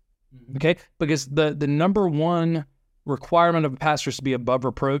questions. Okay? Because the number one requirement of a pastor is to be above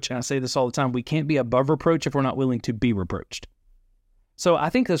reproach, and I say this all the time, we can't be above reproach if we're not willing to be reproached. So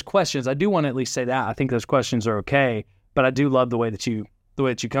I think those questions, I do want to at least say that, I think those questions are okay, but I do love the way that you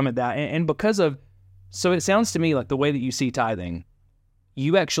come at that. And because of, so it sounds to me like the way that you see tithing,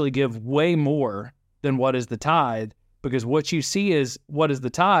 you actually give way more than what is the tithe, because what you see is what is the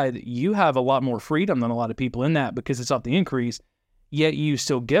tithe. You have a lot more freedom than a lot of people in that, because it's off the increase, yet you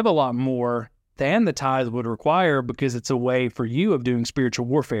still give a lot more than the tithe would require, because it's a way for you of doing spiritual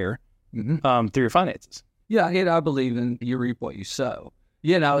warfare through your finances. Yeah, I believe in you reap what you sow.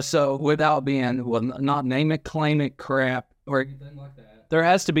 So without being, well, not name it, claim it, crap, or anything like that. There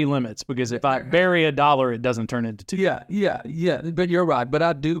has to be limits, because if I bury $1, it doesn't turn into $2. Yeah. But you're right. But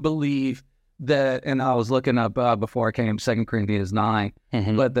I do believe that, and I was looking up before I came, 2 Corinthians 9,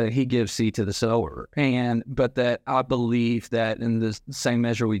 but that he gives seed to the sower. But that I believe that in the same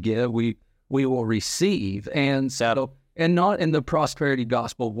measure we give, we will receive. And so, and not in the prosperity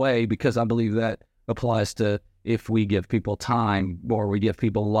gospel way, because I believe that applies to if we give people time or we give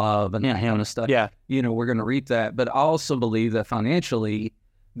people love and that kind of stuff. Yeah. We're going to reap that. But I also believe that financially,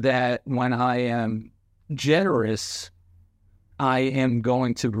 that when I am generous, I am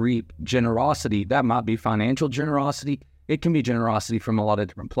going to reap generosity. That might be financial generosity. It can be generosity from a lot of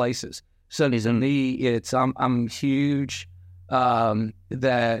different places. So to me, it's I'm huge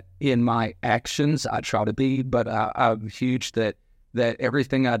that in my actions I try to be, but I'm huge that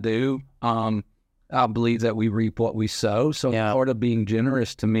everything I do, I believe that we reap what we sow. So part of being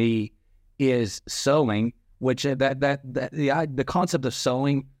generous to me is sowing, which the concept of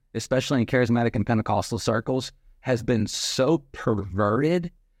sowing, especially in charismatic and Pentecostal circles, has been so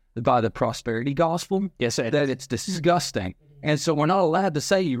perverted by the prosperity gospel that it's disgusting. And so we're not allowed to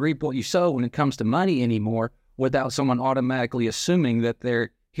say you reap what you sow when it comes to money anymore without someone automatically assuming that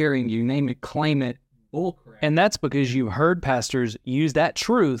they're hearing you name it, claim it, bullcrap. And that's because you've heard pastors use that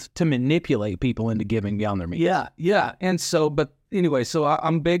truth to manipulate people into giving beyond their means. Yeah. And so, but anyway, so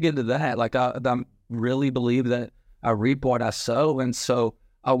I'm big into that. Like I really believe that I reap what I sow. And so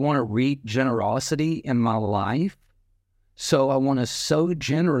I want to reap generosity in my life. So I want to sow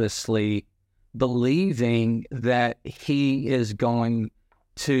generously, believing that he is going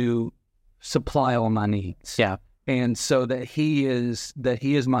to supply all my needs. Yeah. And so that he is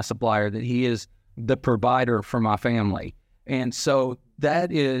my supplier, that he is the provider for my family. And so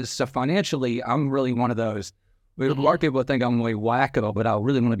that is, so financially, I'm really one of those. A lot of people think I'm way wacko, but I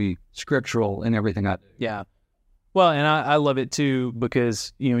really want to be scriptural in everything I do. Yeah. Well, and I love it too,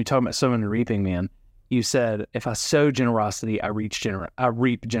 because, you know, you're talking about sowing and reaping, man. You said, if I sow generosity, I reap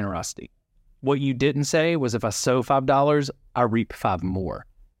generosity. What you didn't say was, if I sow $5, I reap 5 more.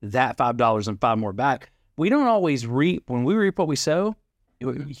 That $5 and 5 more back. We don't always reap. When we reap what we sow,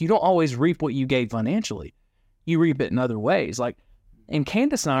 you don't always reap what you gave financially. You reap it in other ways. Like, and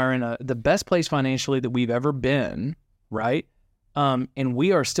Candace and I are in the best place financially that we've ever been, right? And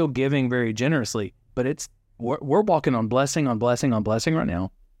we are still giving very generously, but we're walking on blessing on blessing on blessing right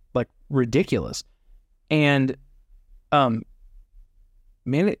now, like ridiculous. And,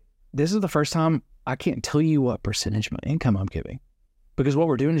 man, this is the first time I can't tell you what percentage of my income I'm giving, because what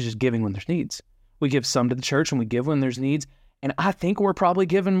we're doing is just giving when there's needs. We give some to the church and we give when there's needs. And I think we're probably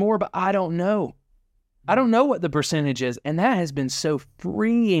giving more, but I don't know. I don't know what the percentage is. And that has been so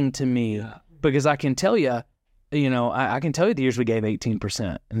freeing to me, because I can tell you, I can tell you the years we gave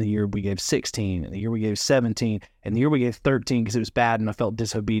 18%, and the year we gave 16, and the year we gave 17, and the year we gave 13 because it was bad and I felt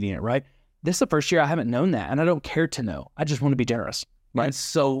disobedient, right? This is the first year I haven't known that, and I don't care to know. I just want to be generous. Right. And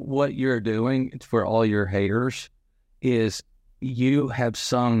so what you're doing for all your haters is you have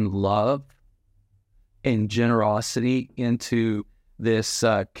sown love and generosity into this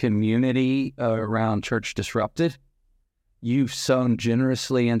community around Church Disrupted. You've sown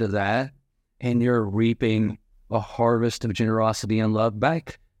generously into that, and you're reaping a harvest of generosity and love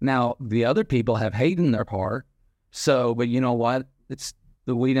back. Now, the other people have hate in their heart, but you know what? It's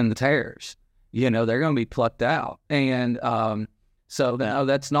the wheat and the tares. They're going to be plucked out. And so no,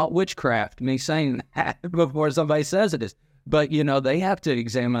 that's not witchcraft, me saying that before somebody says it is. But, they have to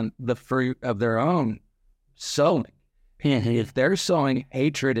examine the fruit of their own sowing. And if they're sowing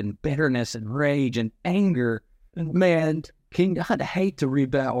hatred and bitterness and rage and anger, man, I'd hate to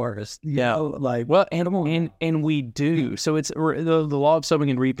reap that harvest. And we do. So it's the law of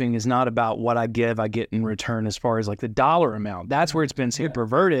sowing and reaping is not about what I give, I get in return as far as like the dollar amount. That's where it's been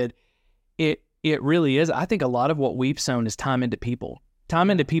perverted. It really is. I think a lot of what we've sown is time into people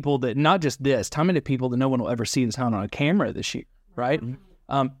that, not just this, time into people that no one will ever see this on a camera this year, right?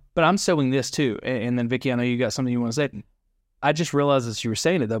 Mm-hmm. But I'm sowing this too. And then, Vicky, I know you got something you want to say. I just realized as you were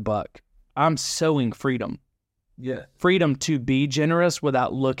saying it though, Buck, I'm sowing freedom. Yeah. Freedom to be generous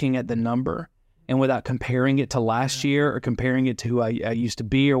without looking at the number and without comparing it to last year or comparing it to who I used to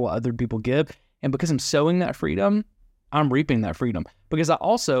be or what other people give. And because I'm sowing that freedom, I'm reaping that freedom. Because I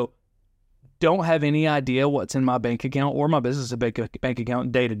also don't have any idea what's in my bank account or my business bank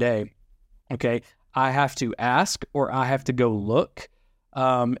account day to day. Okay. I have to ask or I have to go look.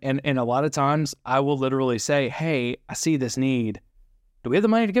 And a lot of times I will literally say, hey, I see this need. Do we have the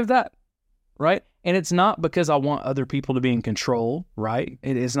money to give that? Right. And it's not because I want other people to be in control. Right.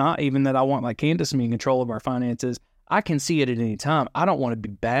 It is not even that I want like Candace to be in control of our finances. I can see it at any time. I don't want to be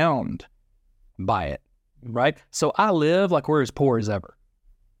bound by it. Right. So I live like we're as poor as ever.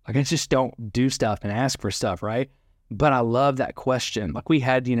 Like I just don't do stuff and ask for stuff, right? But I love that question. Like we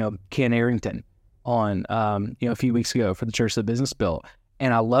had, Ken Arrington on, a few weeks ago for the Church of the Business Bill.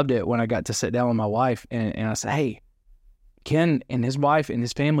 And I loved it when I got to sit down with my wife and I said, hey, Ken and his wife and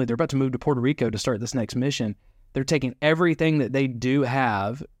his family, they're about to move to Puerto Rico to start this next mission. They're taking everything that they do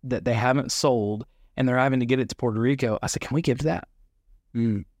have that they haven't sold and they're having to get it to Puerto Rico. I said, can we give to that?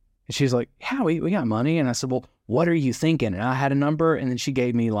 And she's like, yeah, we got money. And I said, well, what are you thinking? And I had a number and then she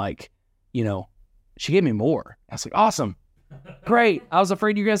gave me she gave me more. I was like, awesome. Great. I was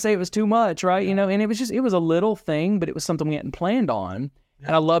afraid you were going to say it was too much, right? And it was a little thing, but it was something we hadn't planned on.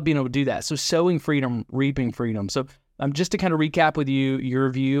 And I love being able to do that. So sowing freedom, reaping freedom. So just to kind of recap with you, your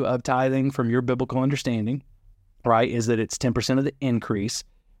view of tithing from your biblical understanding, right, is that it's 10% of the increase,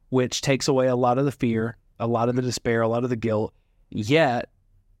 which takes away a lot of the fear, a lot of the despair, a lot of the guilt. Yet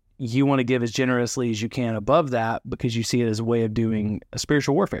you want to give as generously as you can above that because you see it as a way of doing a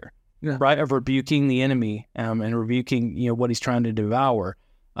spiritual warfare. right, of rebuking the enemy and rebuking, what he's trying to devour.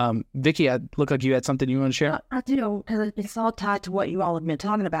 Vicky, I look like you had something you want to share. I do, because it's all tied to what you all have been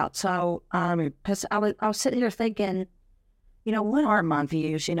talking about. So, because I was sitting here thinking, what are my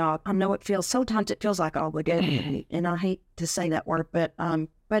views? I know sometimes it feels like obligation, and I hate to say that word, but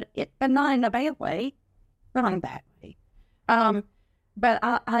not in a bad way, not in a bad way. But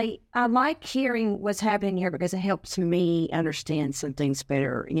I like hearing what's happening here because it helps me understand some things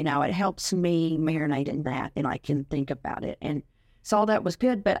better. It helps me marinate in that, and I can think about it. And so all that was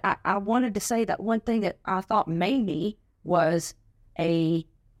good. But I wanted to say that one thing that I thought maybe was a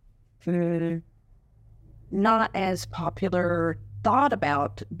not as popular thought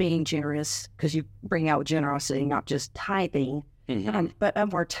about being generous, because you bring out generosity, not just tithing, but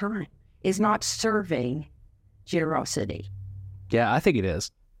of our time, is not serving generosity. Yeah, I think it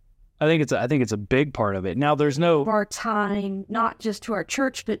is. I think it's a big part of it. Now, there's no of our time, not just to our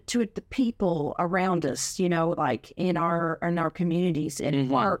church, but to the people around us. Like in our communities, in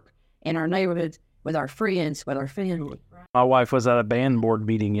work, in our neighborhoods, with our friends, with our family. My wife was at a band board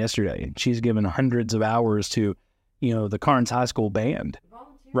meeting yesterday, and she's given hundreds of hours to, the Carnes High School band,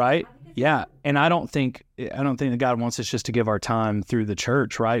 right? Yeah, and I don't think that God wants us just to give our time through the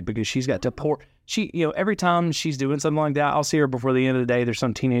church, right? Because she's got to pour. She, every time she's doing something like that, I'll see her before the end of the day. There's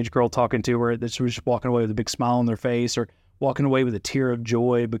some teenage girl talking to her that's just walking away with a big smile on their face, or walking away with a tear of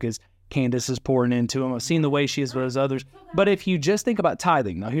joy because Candace is pouring into them. I've seen the way she is with those others. But if you just think about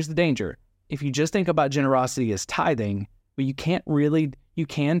tithing, now here's the danger. If you just think about generosity as tithing, well, you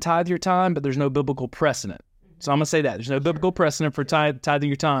can tithe your time, but there's no biblical precedent. So I'm going to say that. There's no biblical precedent for tithing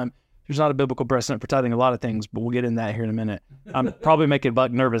your time. There's not a biblical precedent for tithing a lot of things, but we'll get in that here in a minute. I'm probably making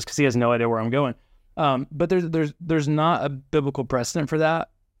Buck nervous because he has no idea where I'm going. But there's not a biblical precedent for that.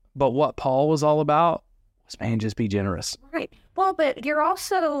 But what Paul was all about was, man, just be generous. Right. Well, but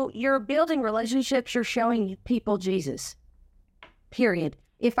you're building relationships. You're showing people Jesus. Period.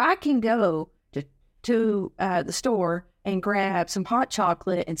 If I can go to the store and grab some hot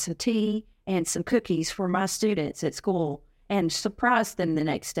chocolate and some tea and some cookies for my students at school and surprise them the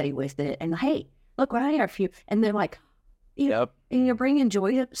next day with it, and hey, look what I have for you, and they're like, and you're bringing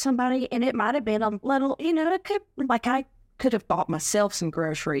joy to somebody, and it might have been a little, I could have bought myself some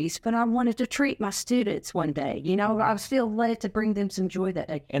groceries, but I wanted to treat my students one day. I feel led to bring them some joy that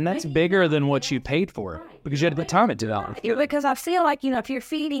day. And that's bigger than what you paid for it, because you had to put time into that. Because I feel like, if you're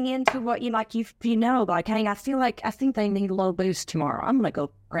feeding into what hey, I think they need a little boost tomorrow. I'm going to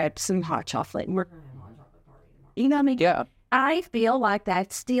go grab some hot chocolate. And you know what I mean? Yeah. I feel like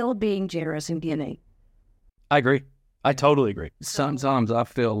that's still being generous and giving. I agree. I totally agree. Sometimes I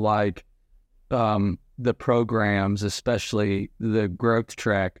feel like the programs, especially the growth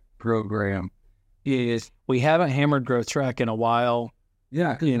track program, we haven't hammered growth track in a while.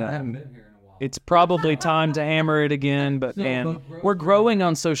 Yeah, I haven't been here in a while. It's probably time to hammer it again, but we're growing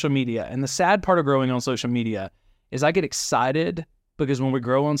on social media. And the sad part of growing on social media is I get excited because when we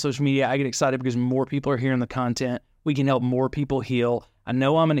grow on social media, I get excited because more people are hearing the content. We can help more people heal. I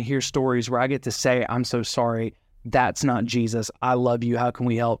know I'm going to hear stories where I get to say, I'm so sorry. That's not Jesus. I love you. How can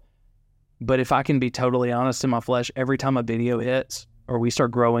we help? But if I can be totally honest in my flesh, every time a video hits or we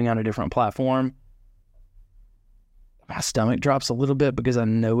start growing on a different platform, my stomach drops a little bit because I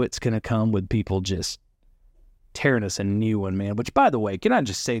know it's going to come with people just tearing us a new one, man. Which, by the way, can I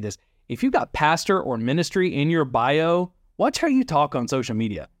just say this? If you've got pastor or ministry in your bio, watch how you talk on social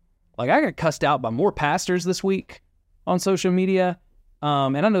media. Like, I got cussed out by more pastors this week on social media.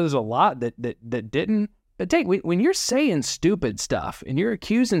 And I know there's a lot that didn't. But when you're saying stupid stuff and you're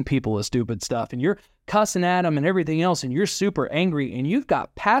accusing people of stupid stuff and you're cussing at them and everything else and you're super angry and you've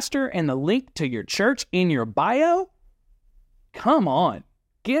got pastor and the link to your church in your bio, come on,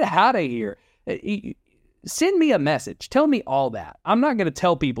 get out of here. Send me a message. Tell me all that. I'm not going to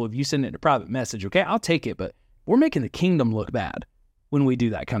tell people if you send it a private message, okay? I'll take it, but we're making the kingdom look bad when we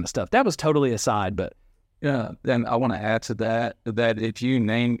do that kind of stuff. That was totally aside, but yeah, and I want to add to that if you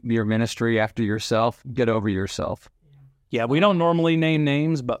name your ministry after yourself, get over yourself. Yeah, we don't normally name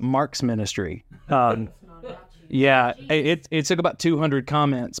names, but Mark's ministry. Yeah, it took about 200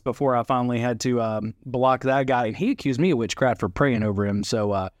 comments before I finally had to block that guy, and he accused me of witchcraft for praying over him.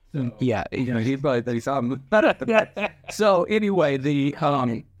 So, yeah, he probably thinks I'm. So anyway,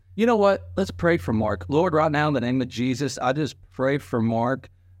 you know what? Let's pray for Mark. Lord, right now in the name of Jesus, I just pray for Mark.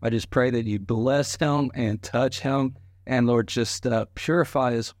 I just pray that you bless him and touch him, and Lord, just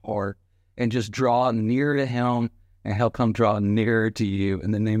purify his heart and just draw near to him and help him draw nearer to you in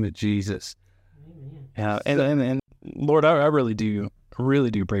the name of Jesus. Yeah, and Lord, I really do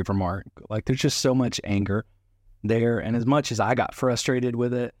pray for Mark. Like, there's just so much anger there, and as much as I got frustrated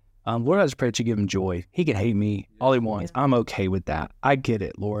with it, Lord, I just pray that you give him joy. He can hate me all he wants. I'm okay with that. I get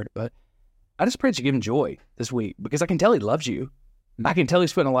it, Lord. But I just pray that you give him joy this week because I can tell he loves you. I can tell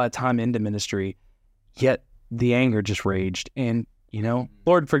he's putting a lot of time into ministry, yet the anger just raged. And,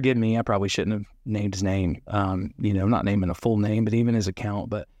 Lord, forgive me. I probably shouldn't have named his name. Not naming a full name, but even his account.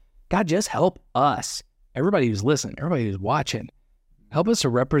 But God, just help us, everybody who's listening, everybody who's watching, help us to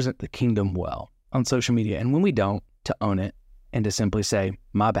represent the kingdom well on social media. And when we don't, to own it and to simply say,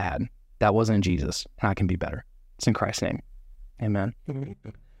 my bad, that wasn't Jesus, and I can be better. It's in Christ's name. Amen.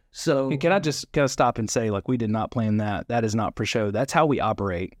 So Can I stop and say, we did not plan that. That is not for show. That's how we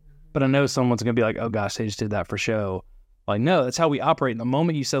operate. But I know someone's going to be like, oh gosh, they just did that for show. No, that's how we operate. And the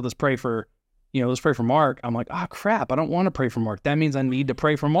moment you said, let's pray for Mark, I'm like, oh crap, I don't want to pray for Mark. That means I need to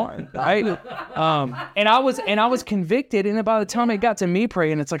pray for Mark, right? And I was convicted. And by the time it got to me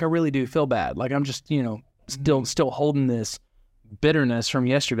praying, it's like, I really do feel bad. I'm just, still holding this bitterness from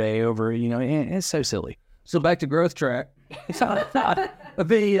yesterday over, it's so silly. So back to growth track. What I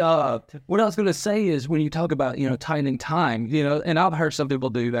was going to say is when you talk about, tithing time, and I've heard some people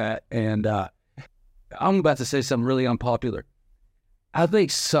do that, and I'm about to say something really unpopular. I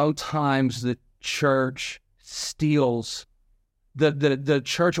think sometimes the church steals, the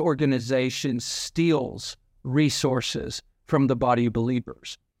church organization steals resources from the body of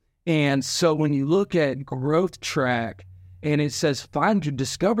believers. And so when you look at growth track and it says,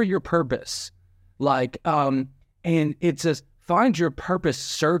 discover your purpose, and it says, find your purpose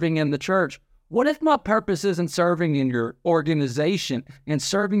serving in the church. What if my purpose isn't serving in your organization and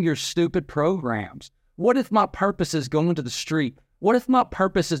serving your stupid programs? What if my purpose is going to the street? What if my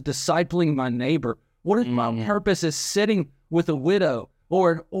purpose is discipling my neighbor? What if my purpose is sitting with a widow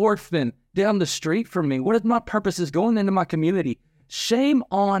or an orphan down the street from me? What if my purpose is going into my community? Shame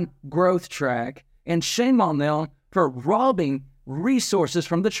on growth track and shame on them for robbing resources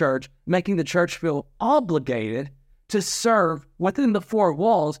from the church, making the church feel obligated to serve within the four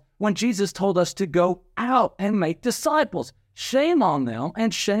walls when Jesus told us to go out and make disciples. Shame on them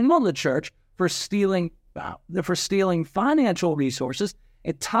and shame on the church for stealing financial resources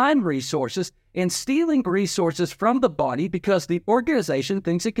and time resources and stealing resources from the body because the organization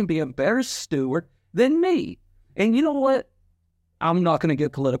thinks it can be a better steward than me. And you know what? I'm not going to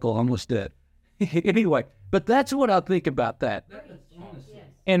get political. I almost did. Anyway, but that's what I think about that.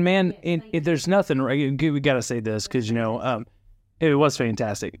 And man, there's nothing, we got to say this because, it was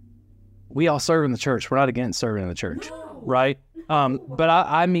fantastic. We all serve in the church. We're not against serving in the church, right? But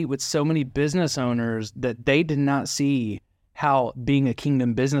I meet with so many business owners that they did not see how being a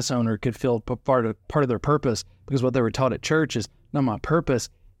kingdom business owner could feel part of their purpose, because what they were taught at church is, no, my purpose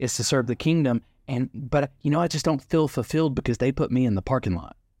is to serve the kingdom. But I just don't feel fulfilled because they put me in the parking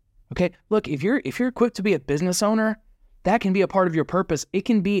lot. Okay, look, if you're equipped to be a business owner, that can be a part of your purpose. It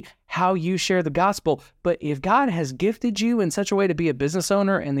can be how you share the gospel. But if God has gifted you in such a way to be a business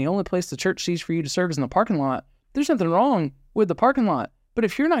owner and the only place the church sees for you to serve is in the parking lot, there's nothing wrong with the parking lot. But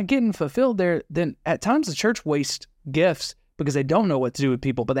if you're not getting fulfilled there, then at times the church wastes gifts because they don't know what to do with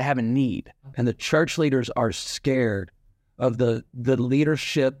people, but they have a need. And the church leaders are scared of the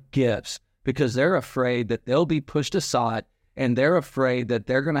leadership gifts because they're afraid that they'll be pushed aside, and they're afraid that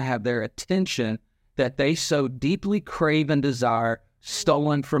they're going to have their attention that they so deeply crave and desire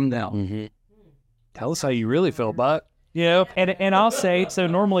stolen from them. Mm-hmm. Tell us how you really feel, Buck. And I'll say, so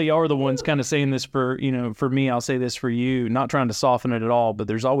normally y'all are the ones kind of saying this for me, I'll say this for you, not trying to soften it at all, but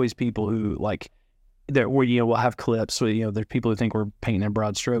there's always people who we'll have clips where, there's people who think we're painting in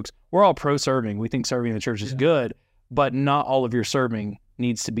broad strokes. We're all pro-serving. We think serving in the church is good, but not all of your serving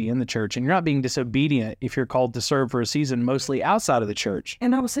needs to be in the church. And you're not being disobedient if you're called to serve for a season mostly outside of the church.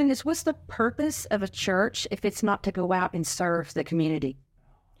 And I was saying this, what's the purpose of a church if it's not to go out and serve the community?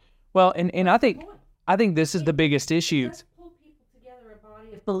 Well, and I think this is the biggest issue. Let's pull people together, a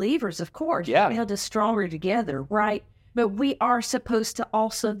body of believers, of course. Yeah. Build us stronger together, right? But we are supposed to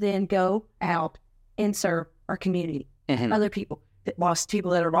also then go out and serve our community, other people,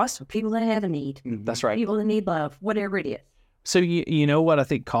 people that are lost, people that have a need. That's right. People that need love, whatever it is. So you know what I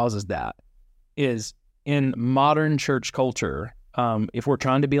think causes that is in modern church culture, if we're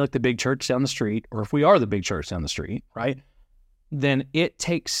trying to be like the big church down the street, or if we are the big church down the street, right, then it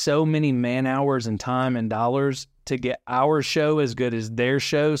takes so many man hours and time and dollars to get our show as good as their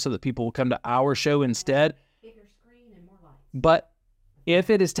show so that people will come to our show instead. Bigger screen and more lights. But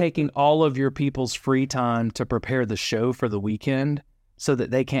if it is taking all of your people's free time to prepare the show for the weekend so that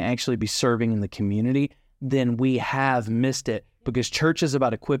they can actually be serving in the community, then we have missed it, because church is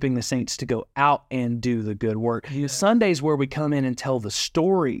about equipping the saints to go out and do the good work. Sundays where we come in and tell the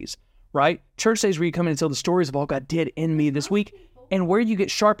stories, right? Church days where you come in and tell the stories of all God did in me this week. and where you get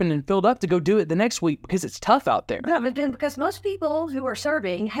sharpened and filled up to go do it the next week because it's tough out there. No, but then because most people who are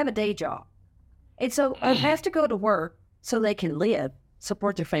serving have a day job. And so they have to go to work so they can live,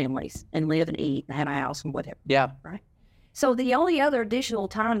 support their families, and live and eat and have a house and whatever. Yeah. Right? So the only other additional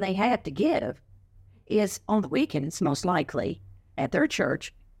time they have to give is on the weekends, most likely, at their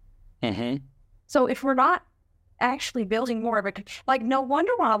church. Mm-hmm. So if we're not actually building more of a, like, no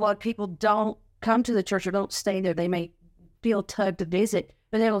wonder why a lot of people don't come to the church or don't stay there. They may feel tugged to visit,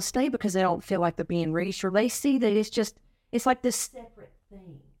 but they don't stay because they don't feel like they're being reached, or they see that it's like this separate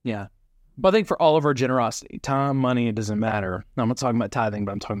thing. Yeah. But I think for all of our generosity, time, money, it doesn't matter. I'm not talking about tithing,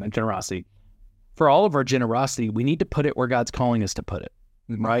 but I'm talking about generosity. For all of our generosity, we need to put it where God's calling us to put it,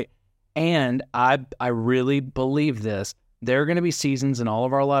 right? And I really believe this. There are going to be seasons in all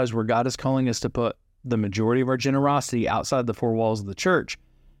of our lives where God is calling us to put the majority of our generosity outside the four walls of the church.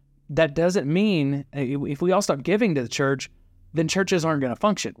 That doesn't mean if we all stop giving to the church, then churches aren't going to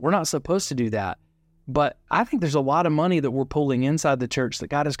function. We're not supposed to do that. But I think there's a lot of money that we're pulling inside the church that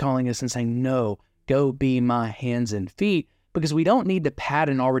God is calling us and saying, no, go be my hands and feet, because we don't need to pad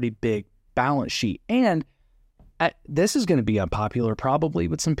an already big balance sheet. And this is going to be unpopular probably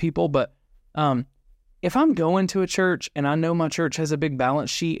with some people, but if I'm going to a church and I know my church has a big balance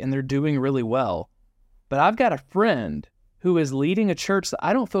sheet and they're doing really well, but I've got a friend who is leading a church that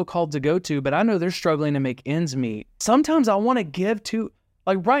I don't feel called to go to, but I know they're struggling to make ends meet. Sometimes I want to give to,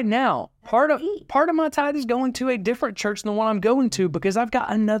 like right now, part of my tithe is going to a different church than the one I'm going to because I've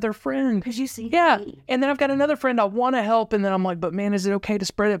got another friend. Because you see, and then I've got another friend I want to help, and then I'm like, but man, is it okay to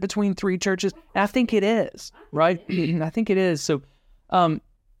spread it between 3 churches? And I think it is, right? I think it is. So,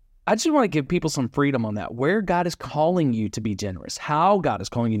 I just want to give people some freedom on that. Where God is calling you to be generous, how God is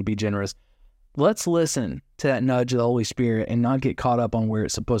calling you to be generous. Let's listen to that nudge of the Holy Spirit and not get caught up on where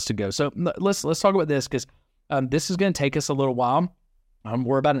it's supposed to go. So let's talk about this, because this is going to take us a little while.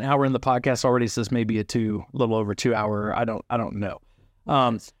 We're about an hour in the podcast already, so this may be a little over 2 hour. I don't know.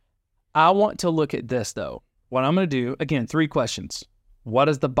 I want to look at this though. What I'm going to do, again, 3 questions. What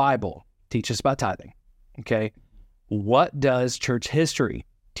does the Bible teach us about tithing? Okay. What does church history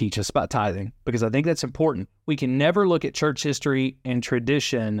teach us about tithing? Because I think that's important. We can never look at church history and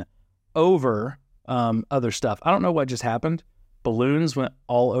tradition over other stuff. I don't know what just happened. Balloons went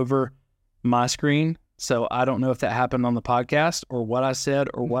all over my screen. So I don't know if that happened on the podcast or what I said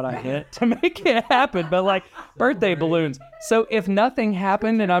or what I hit to make it happen, but like birthday balloons. So if nothing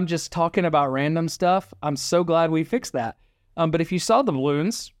happened and I'm just talking about random stuff, I'm so glad we fixed that. But if you saw the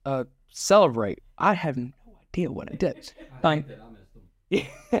balloons, celebrate. I have no idea what I did.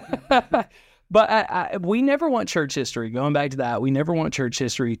 But we never want church history, going back to that, we never want church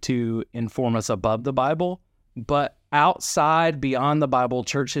history to inform us above the Bible. But outside, beyond the Bible,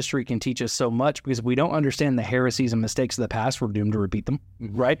 church history can teach us so much, because if we don't understand the heresies and mistakes of the past, we're doomed to repeat them,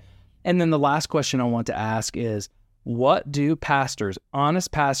 right? And then the last question I want to ask is, what do pastors,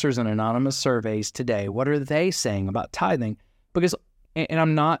 honest pastors in anonymous surveys today, what are they saying about tithing? Because, and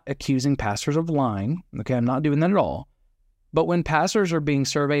I'm not accusing pastors of lying, okay, I'm not doing that at all. But when pastors are being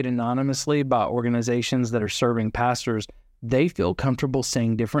surveyed anonymously by organizations that are serving pastors, they feel comfortable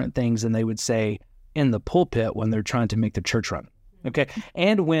saying different things than they would say in the pulpit when they're trying to make the church run, okay?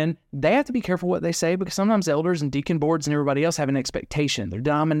 And when they have to be careful what they say, because sometimes elders and deacon boards and everybody else have an expectation. Their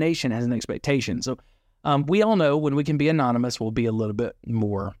denomination has an expectation. So we all know when we can be anonymous, we'll be a little bit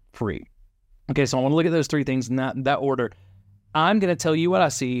more free. Okay, so I want to look at those 3 things in that order. I'm going to tell you what I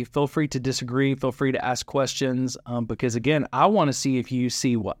see. Feel free to disagree. Feel free to ask questions, because, again, I want to see if you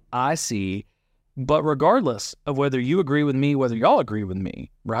see what I see. But regardless of whether you agree with me, whether y'all agree with me,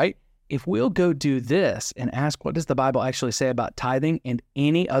 right? If we'll go do this and ask, what does the Bible actually say about tithing, and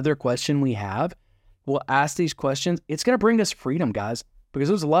any other question we have, we'll ask these questions. It's going to bring us freedom, guys, because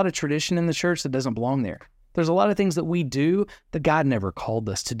there's a lot of tradition in the church that doesn't belong there. There's a lot of things that we do that God never called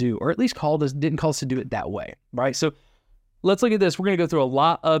us to do, or at least didn't call us to do it that way, right? So let's look at this. We're going to go through a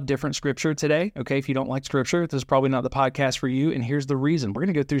lot of different scripture today. Okay, if you don't like scripture, this is probably not the podcast for you. And here's the reason. We're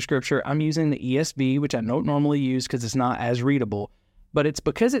going to go through scripture. I'm using the ESV, which I don't normally use because it's not as readable, but it's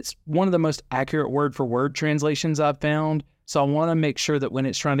because it's one of the most accurate word for word translations I've found. So I want to make sure that when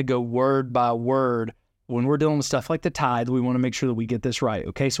it's trying to go word by word, when we're dealing with stuff like the tithe, we want to make sure that we get this right.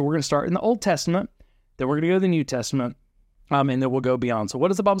 Okay, so we're going to start in the Old Testament, then we're going to go to the New Testament, and then we'll go beyond. So what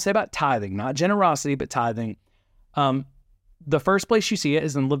does the Bible say about tithing? Not generosity, but tithing. The first place you see it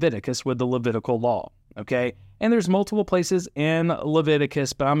is in Leviticus with the Levitical law, okay? And there's multiple places in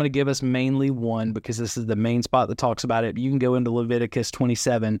Leviticus, but I'm going to give us mainly one because this is the main spot that talks about it. You can go into Leviticus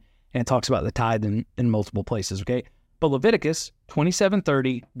 27 and it talks about the tithe in multiple places, okay? But Leviticus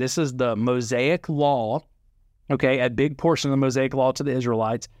 27:30, this is the Mosaic law, okay, a big portion of the Mosaic Law to the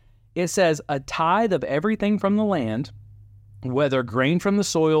Israelites. It says a tithe of everything from the land, whether grain from the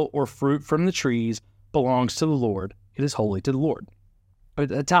soil or fruit from the trees, belongs to the Lord. It is holy to the Lord.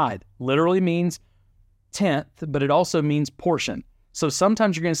 A tithe literally means tenth, but it also means portion. So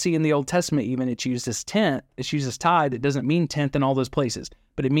sometimes you're going to see in the Old Testament even it uses tenth, it uses tithe. It doesn't mean tenth in all those places,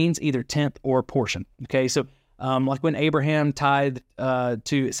 but it means either tenth or portion. Okay, so like when Abraham tithed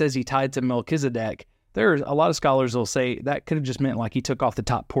it says he tithed to Melchizedek, there's a lot of scholars will say that could have just meant like he took off the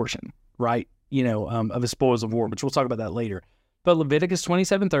top portion, right? Of his spoils of war, which we'll talk about that later. But Leviticus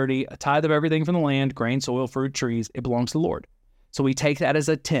 27:30, a tithe of everything from the land, grain, soil, fruit, trees, it belongs to the Lord. So we take that as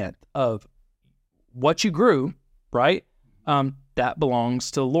a tenth of what you grew, right? That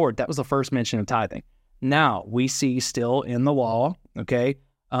belongs to the Lord. That was the first mention of tithing. Now we see still in the law, okay,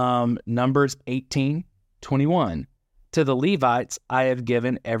 Numbers 18:21. To the Levites, I have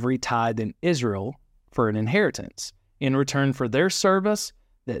given every tithe in Israel for an inheritance in return for their service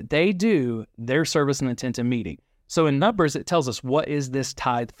that they do, their service in the tent of meeting. So in Numbers, it tells us what is this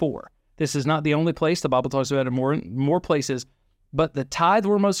tithe for. This is not the only place. The Bible talks about it in more places, but the tithe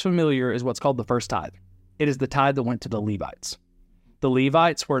we're most familiar is what's called the first tithe. It is the tithe that went to the Levites. The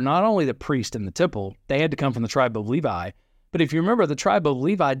Levites were not only the priest in the temple, they had to come from the tribe of Levi, but if you remember, the tribe of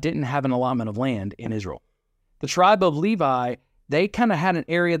Levi didn't have an allotment of land in Israel. The tribe of Levi, they kind of had an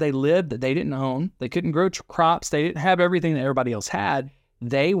area they lived that they didn't own. They couldn't grow crops. They didn't have everything that everybody else had.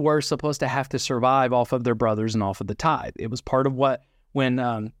 They were supposed to have to survive off of their brothers and off of the tithe. It was part of what,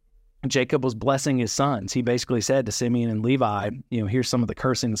 when Jacob was blessing his sons, he basically said to Simeon and Levi, here's some of the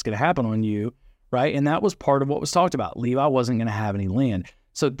cursing that's going to happen on you, right? And that was part of what was talked about. Levi wasn't going to have any land.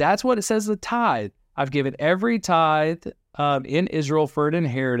 So that's what it says, the tithe. I've given every tithe in Israel for an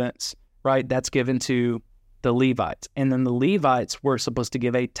inheritance, right? That's given to the Levites. And then the Levites were supposed to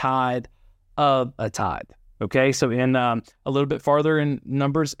give a tithe of a tithe. Okay, so in a little bit farther in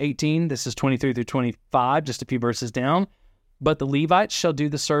Numbers 18, this is 23 through 25, just a few verses down. But the Levites shall do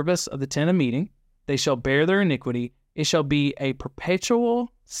the service of the tent of meeting. They shall bear their iniquity. It shall be a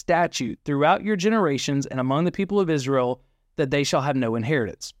perpetual statute throughout your generations and among the people of Israel that they shall have no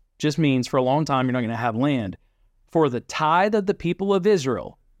inheritance. Just means for a long time you're not going to have land. For the tithe of the people of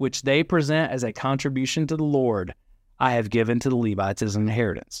Israel, which they present as a contribution to the Lord, I have given to the Levites as an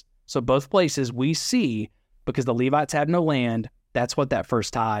inheritance. So both places we see, because the Levites had no land, that's what that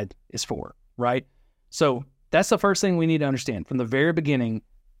first tithe is for, right? So that's the first thing we need to understand. From the very beginning,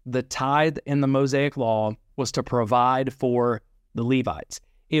 the tithe in the Mosaic Law was to provide for the Levites.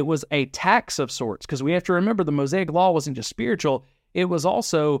 It was a tax of sorts, because we have to remember the Mosaic Law wasn't just spiritual, it was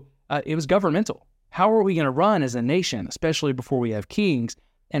also, it was governmental. How are we going to run as a nation, especially before we have kings?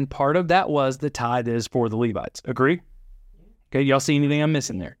 And part of that was the tithe is for the Levites. Agree? Okay, y'all see anything I'm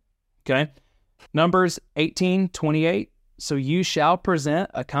missing there? Okay. Numbers 18:28. So you shall present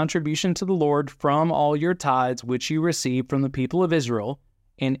a contribution to the Lord from all your tithes which you receive from the people of Israel,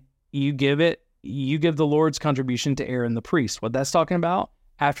 and you give the Lord's contribution to Aaron the priest. What that's talking about,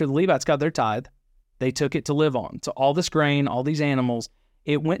 after the Levites got their tithe, they took it to live on. So all this grain, all these animals,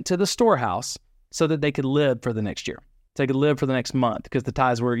 it went to the storehouse so that they could live for the next year. They could live for the next month, because the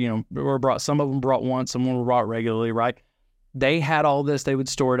tithes were brought, some of them brought once, some were brought regularly, right? They had all this, they would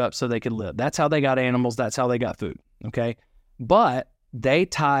store it up so they could live. That's how they got animals, that's how they got food, okay? But they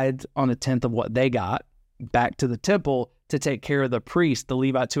tithed on a tenth of what they got back to the temple to take care of the priests, the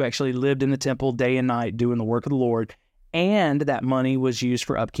Levites who actually lived in the temple day and night doing the work of the Lord, and that money was used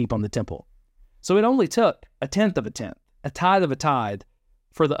for upkeep on the temple. So it only took a tenth of a tenth, a tithe of a tithe,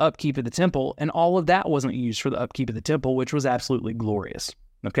 for the upkeep of the temple, and all of that wasn't used for the upkeep of the temple, which was absolutely glorious,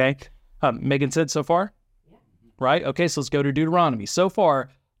 okay? Making sense so far? Right? Okay, so let's go to Deuteronomy. So far,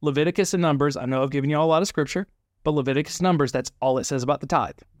 Leviticus and Numbers, I know I've given you all a lot of scripture, but Leviticus and Numbers, that's all it says about the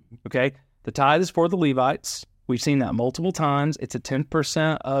tithe, okay? The tithe is for the Levites. We've seen that multiple times. It's a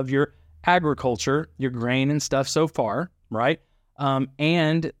 10% of your agriculture, your grain and stuff so far, right?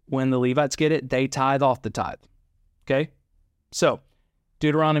 And when the Levites get it, they tithe off the tithe, okay? So,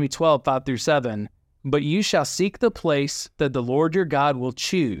 Deuteronomy 12, 5-7, but you shall seek the place that the Lord your God will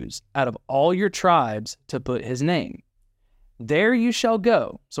choose out of all your tribes to put his name. There you shall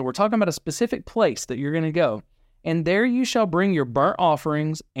go. So we're talking about a specific place that you're going to go. And there you shall bring your burnt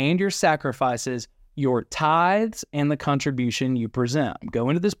offerings and your sacrifices, your tithes and the contribution you present. I'm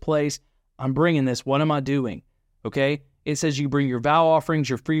going to this place. I'm bringing this. What am I doing? Okay. It says you bring your vow offerings,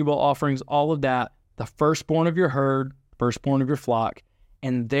 your freewill offerings, all of that, the firstborn of your herd, firstborn of your flock.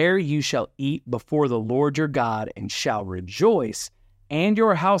 And there you shall eat before the Lord your God, and shall rejoice, and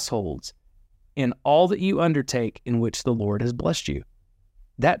your households, in all that you undertake in which the Lord has blessed you.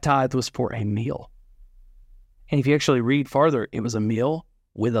 That tithe was for a meal. And if you actually read farther, it was a meal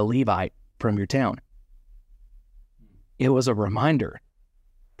with a Levite from your town. It was a reminder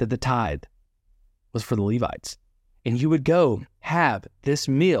that the tithe was for the Levites. And you would go have this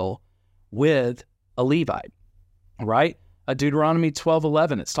meal with a Levite, right? Deuteronomy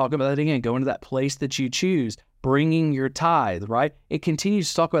 12:11, it's talking about that again, going to that place that you choose, bringing your tithe, right? It continues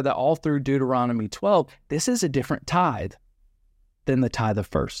to talk about that all through Deuteronomy 12. This is a different tithe than the tithe of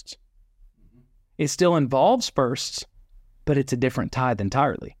firsts. It still involves firsts, but it's a different tithe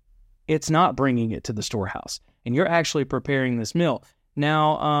entirely. It's not bringing it to the storehouse. And you're actually preparing this meal.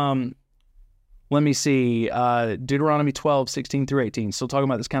 Now, let me see, Deuteronomy 12:16-18, still talking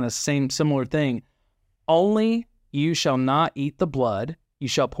about this kind of similar thing. Only you shall not eat the blood. You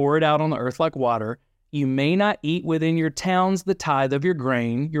shall pour it out on the earth like water. You may not eat within your towns the tithe of your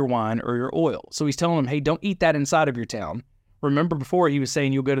grain, your wine, or your oil. So he's telling them, hey, don't eat that inside of your town. Remember before he was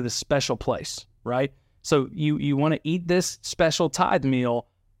saying you'll go to this special place, right? So you want to eat this special tithe meal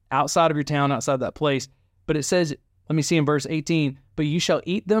outside of your town, outside of that place. But it says, let me see in verse 18, but you shall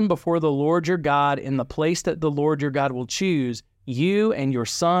eat them before the Lord your God in the place that the Lord your God will choose, you and your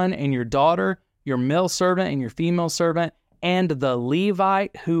son and your daughter, your male servant and your female servant, and the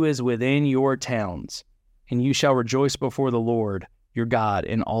Levite who is within your towns. And you shall rejoice before the Lord your God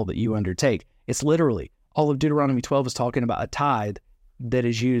in all that you undertake. It's literally, all of Deuteronomy 12 is talking about a tithe that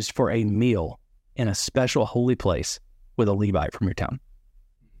is used for a meal in a special holy place with a Levite from your town.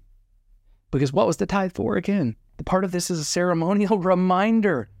 Because what was the tithe for again? The part of this is a ceremonial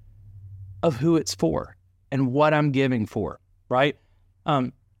reminder of who it's for and what I'm giving for, right?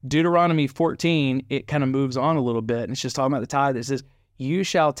 Deuteronomy 14, it kind of moves on a little bit, and it's just talking about the tithe. It says, you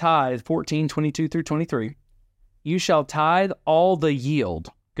shall tithe, 14:22-23, you shall tithe all the yield,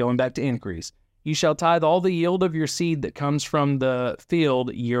 going back to increase. You shall tithe all the yield of your seed that comes from the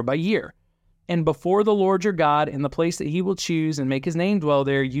field year by year. And before the Lord your God, in the place that he will choose and make his name dwell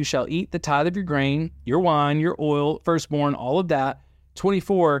there, you shall eat the tithe of your grain, your wine, your oil, firstborn, all of that.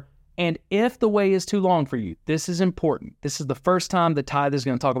 24, and if the way is too long for you, this is important. This is the first time the tithe is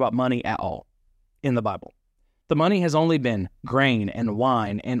going to talk about money at all in the Bible. The money has only been grain and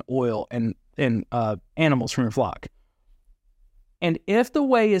wine and oil and animals from your flock. And if the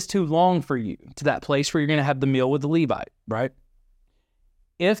way is too long for you to that place where you're going to have the meal with the Levite, right?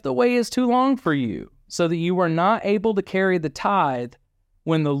 If the way is too long for you so that you are not able to carry the tithe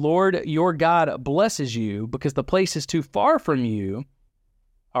when the Lord your God blesses you because the place is too far from you,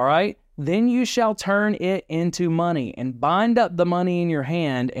 all right, then you shall turn it into money and bind up the money in your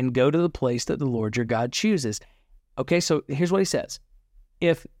hand and go to the place that the Lord your God chooses. Okay, so here's what he says.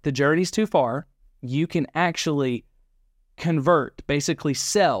 If the journey's too far, you can actually convert, basically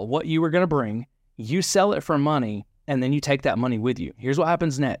sell what you were going to bring. You sell it for money, and then you take that money with you. Here's what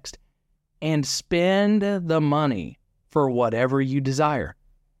happens next. And spend the money for whatever you desire.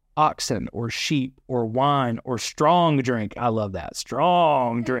 Oxen or sheep or wine or strong drink. I love that.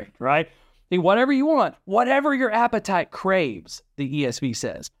 Strong drink, right? Whatever you want, whatever your appetite craves, the ESV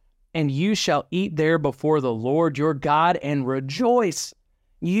says. And you shall eat there before the Lord your God and rejoice,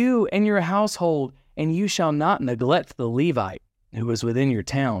 you and your household, and you shall not neglect the Levite who is within your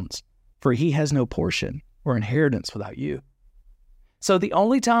towns, for he has no portion or inheritance without you. So the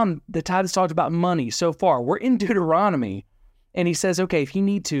only time the tithe has talked about money so far, we're in Deuteronomy, and he says, okay, if you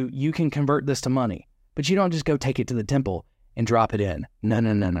need to, you can convert this to money, but you don't just go take it to the temple and drop it in.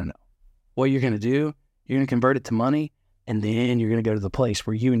 No. What you're going to do, you're going to convert it to money, and then you're going to go to the place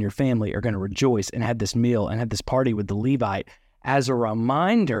where you and your family are going to rejoice and have this meal and have this party with the Levite as a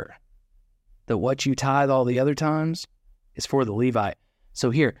reminder that what you tithe all the other times is for the Levite. So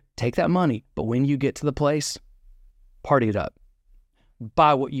here, take that money, but when you get to the place, party it up.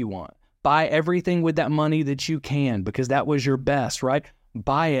 Buy what you want. Buy everything with that money that you can because that was your best, right?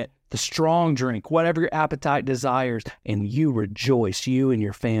 Buy it, the strong drink, whatever your appetite desires, and you rejoice, you and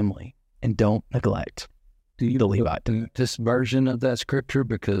your family, and don't neglect. Do you believe this version of that scripture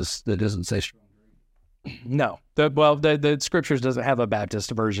because that doesn't say strong drink? No. The scriptures doesn't have a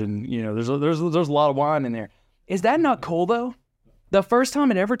Baptist version. You know, there's a lot of wine in there. Is that not cool though? The first time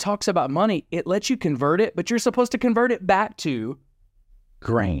it ever talks about money, it lets you convert it, but you're supposed to convert it back to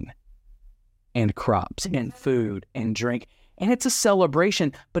grain and crops and food and drink. And it's a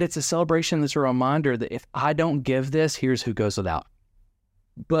celebration, but it's a celebration that's a reminder that if I don't give this, here's who goes without.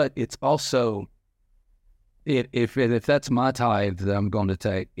 But it's also, if that's my tithe that I'm going to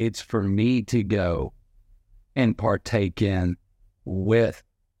take, it's for me to go and partake in with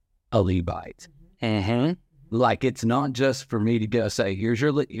a Levite. Mm-hmm. Like, it's not just for me to go say, here's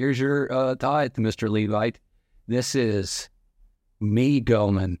your tithe, Mr. Levite. This is me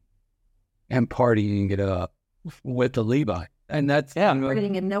going and partying it up with the Levi. And that's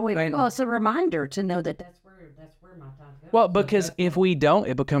Reading and knowing. Well, it's a reminder to know that that's where my time goes. Well, because if we don't,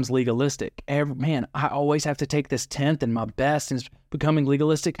 it becomes legalistic. Man, I always have to take this 10th and my best, and it's becoming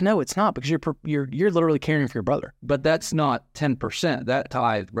legalistic. No, it's not, because you're literally caring for your brother. But that's not 10%. That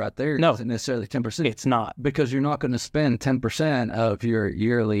tithe right there isn't necessarily 10%. It's not. Because you're not going to spend 10% of your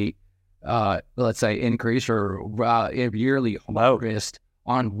yearly, let's say, increase or yearly harvest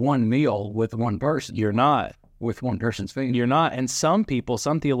on one meal with one person. You're not. With one person's feed. You're not. And some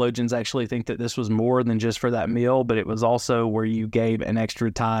theologians actually think that this was more than just for that meal, but it was also where you gave an extra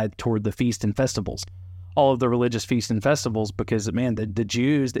tithe toward the feast and festivals, all of the religious feasts and festivals, because, man, the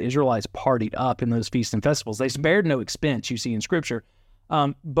Jews, the Israelites partied up in those feasts and festivals. They spared no expense, you see in Scripture.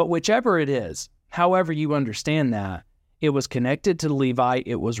 But whichever it is, however you understand that, it was connected to the Levite,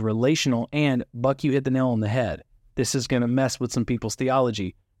 it was relational, and, Buck, you hit the nail on the head. This is going to mess with some people's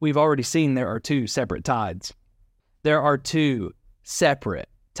theology. We've already seen there are two separate tithes. There are two separate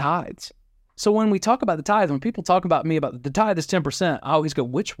tithes. So when we talk about the tithe, when people talk about me about the tithe is 10%, I always go,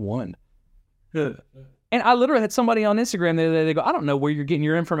 which one? And I literally had somebody on Instagram the other day, they go, I don't know where you're getting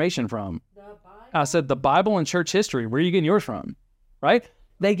your information from. I said, the Bible and church history, where are you getting yours from? Right?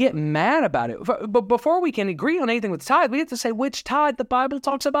 They get mad about it. But before we can agree on anything with the tithe, we have to say which tithe. The Bible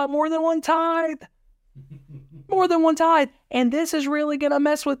talks about more than one tithe. More than one tithe. And this is really going to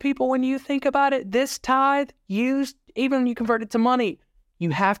mess with people when you think about it. This tithe used, even when you convert it to money, you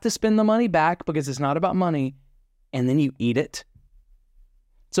have to spend the money back because it's not about money, and then you eat it.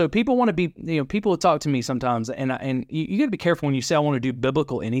 So people want to be, people talk to me sometimes, and you got to be careful when you say I want to do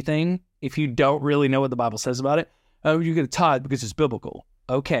biblical anything if you don't really know what the Bible says about it. Oh, you're going to tithe because it's biblical.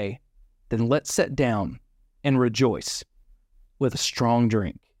 Okay, then let's sit down and rejoice with a strong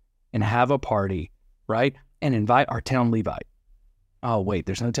drink and have a party, right? And invite our town Levite. Oh, wait,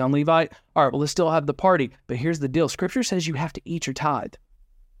 there's no town Levite? All right, well, let's still have the party. But here's the deal. Scripture says you have to eat your tithe.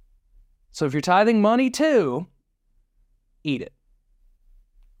 So if you're tithing money too, eat it.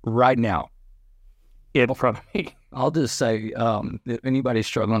 Right now. In front of me. I'll just say, if anybody's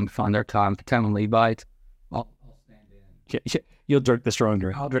struggling to find their time for town Levite, I'll stand in. Yeah, you'll drink the strong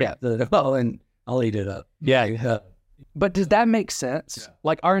drink. I'll drink and I'll eat it up. Yeah. But does that make sense? Yeah.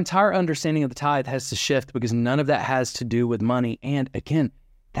 Like, our entire understanding of the tithe has to shift because none of that has to do with money. And again,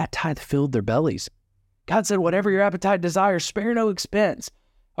 that tithe filled their bellies. God said, whatever your appetite desires, spare no expense.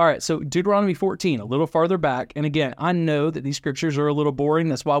 All right, so Deuteronomy 14, a little farther back. And again, I know that these scriptures are a little boring.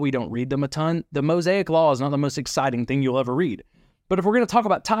 That's why we don't read them a ton. The Mosaic Law is not the most exciting thing you'll ever read. But if we're going to talk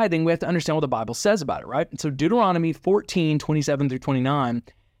about tithing, we have to understand what the Bible says about it, right? And so Deuteronomy 14, 27 through 29,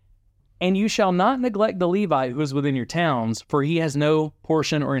 and you shall not neglect the Levite who is within your towns, for he has no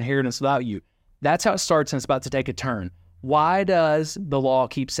portion or inheritance without you. That's how it starts, and it's about to take a turn. Why does the law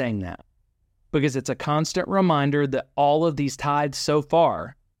keep saying that? Because it's a constant reminder that all of these tithes so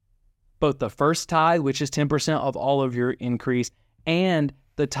far, both the first tithe, which is 10% of all of your increase, and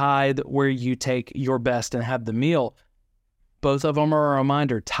the tithe where you take your best and have the meal, both of them are a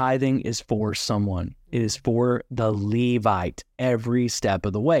reminder, tithing is for someone. It is for the Levite every step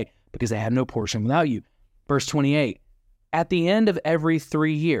of the way, because they have no portion without you. Verse 28, at the end of every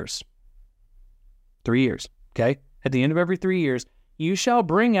 3 years, 3 years, okay? At the end of every 3 years, you shall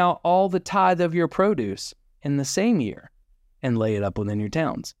bring out all the tithe of your produce in the same year and lay it up within your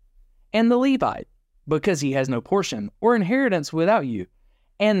towns. And the Levite, because he has no portion or inheritance without you,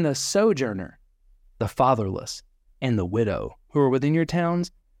 and the sojourner, the fatherless, and the widow who are within your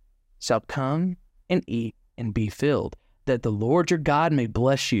towns shall come and eat and be filled, that the Lord your God may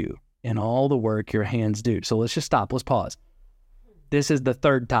bless you in all the work your hands do. So let's just stop. Let's pause. This is the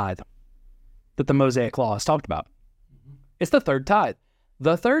third tithe that the Mosaic Law has talked about. It's the third tithe.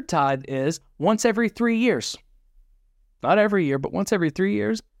 The third tithe is once every 3 years. Not every year, but once every 3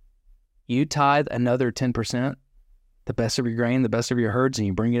 years, you tithe another 10%, the best of your grain, the best of your herds, and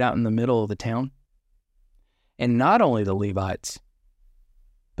you bring it out in the middle of the town. And not only the Levites,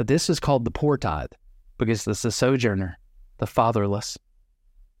 but this is called the poor tithe, because it's the sojourner, the fatherless,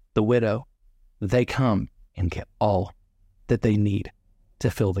 the widow. They come and get all that they need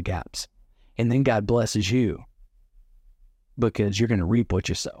to fill the gaps. And then God blesses you because you're going to reap what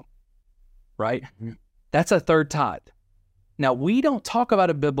you sow, right? Mm-hmm. That's a third tithe. Now, we don't talk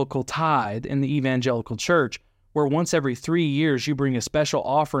about a biblical tithe in the evangelical church where once every 3 years you bring a special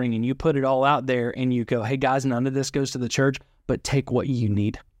offering and you put it all out there and you go, hey guys, none of this goes to the church, but take what you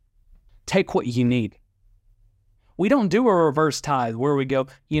need. Take what you need. We don't do a reverse tithe where we go,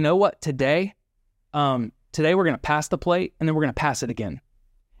 you know what, today we're going to pass the plate and then we're going to pass it again.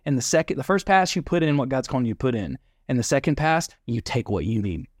 And the first pass, you put in what God's calling you to put in. And the second pass, you take what you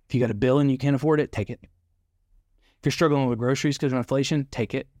need. If you got a bill and you can't afford it, take it. If you're struggling with groceries because of inflation,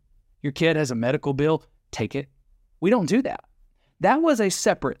 take it. Your kid has a medical bill, take it. We don't do that. That was a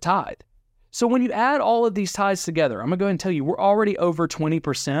separate tithe. So when you add all of these tithes together, I'm going to go ahead and tell you, we're already over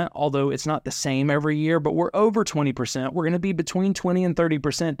 20%, although it's not the same every year, but we're over 20%. We're going to be between 20 and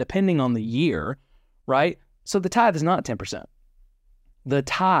 30% depending on the year, right? So the tithe is not 10%. The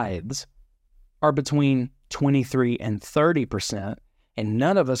tithes are between 23 and 30%, and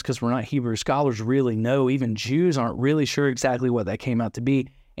none of us, because we're not Hebrew scholars, really know. Even Jews aren't really sure exactly what that came out to be,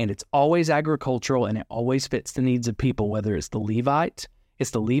 and it's always agricultural, and it always fits the needs of people, whether it's the Levite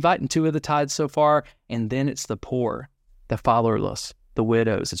and 2 of the tithes so far, and then it's the poor, the fatherless, the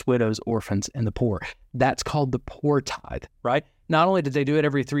widows. It's widows, orphans, and the poor. That's called the poor tithe, right? Not only did they do it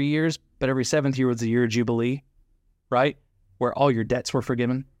every 3 years, but every 7th year was the year of Jubilee, right? Where all your debts were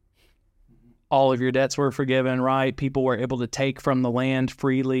forgiven. All of your debts were forgiven, right? People were able to take from the land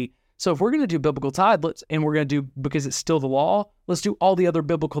freely. So if we're going to do biblical tithe, and we're going to do, because it's still the law, let's do all the other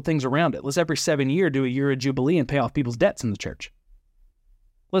biblical things around it. Let's every 7 year do a year of Jubilee and pay off people's debts in the church.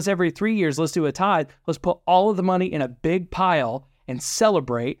 Let's every 3 years, let's do a tithe. Let's put all of the money in a big pile and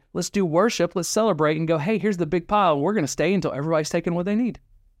celebrate. Let's do worship. Let's celebrate and go, hey, here's the big pile. We're going to stay until everybody's taking what they need.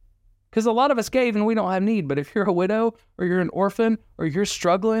 Because a lot of us gave and we don't have need. But if you're a widow or you're an orphan or you're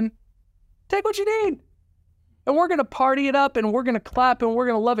struggling, take what you need. And we're going to party it up and we're going to clap and we're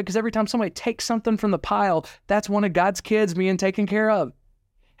going to love it, because every time somebody takes something from the pile, that's one of God's kids being taken care of.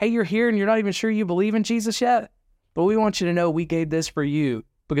 Hey, you're here and you're not even sure you believe in Jesus yet, but we want you to know we gave this for you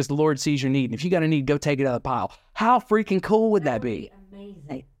because the Lord sees your need. And if you got a need, go take it out of the pile. How freaking cool would that be?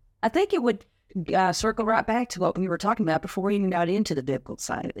 Amazing. I think it would circle right back to what we were talking about before we even got into the biblical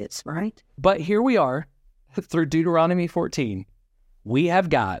side of this, right? But here we are through Deuteronomy 14. We have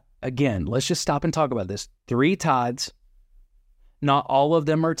got, again, let's just stop and talk about this. 3 tithes. Not all of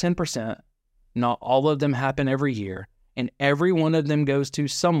them are 10%. Not all of them happen every year. And every one of them goes to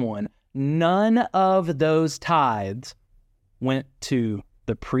someone. None of those tithes went to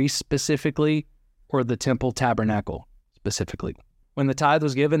the priest specifically or the temple tabernacle specifically. When the tithe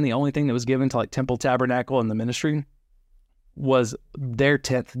was given, the only thing that was given to like temple tabernacle and the ministry was their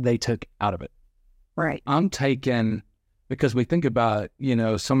 10th they took out of it. Right. I'm taking, because we think about,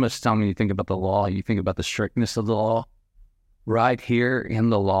 so much time when you think about the law, you think about the strictness of the law. Right here in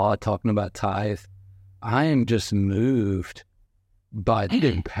the law, talking about tithe, I am just moved by the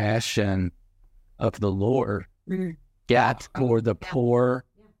compassion of the Lord. Yeah, for the poor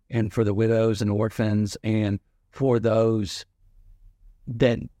and for the widows and orphans and for those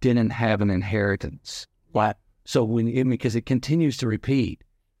that didn't have an inheritance. Right. So because it continues to repeat,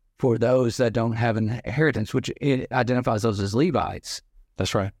 for those that don't have an inheritance, which it identifies those as Levites.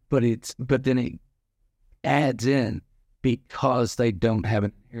 That's right. But then it adds in because they don't have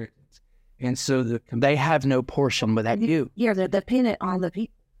an inheritance. And so they have no portion without you. Yeah, they're dependent on the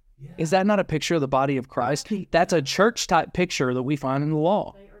people. Yeah. Is that not a picture of the body of Christ? That's a church-type picture that we find in the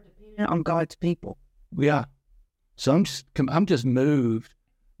law. They are dependent on God's people. Yeah. So I'm just moved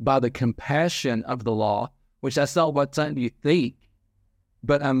by the compassion of the law, which that's not what something you think,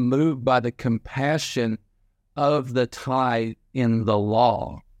 but I'm moved by the compassion of the tithe in the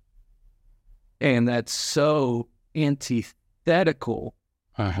law. And that's so antithetical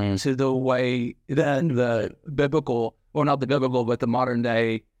to the way that the biblical, or not the biblical, but the modern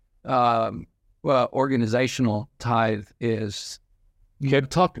day organizational tithe is. Keep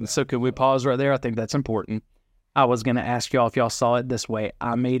talking. So could we pause right there? I think that's important. I was going to ask y'all if y'all saw it this way.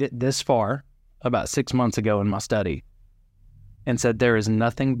 I made it this far about 6 months ago in my study and said there is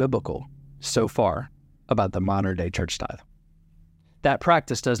nothing biblical so far about the modern day church tithe. That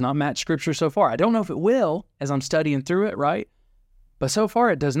practice does not match Scripture so far. I don't know if it will as I'm studying through it, right? But so far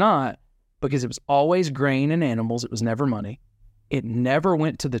it does not, because it was always grain and animals. It was never money. It never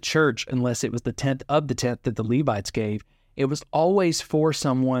went to the church unless it was the 10th of the 10th that the Levites gave. It was always for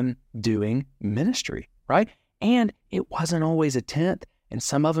someone doing ministry, right? And it wasn't always a 10th, and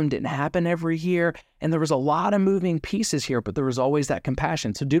some of them didn't happen every year, and there was a lot of moving pieces here, but there was always that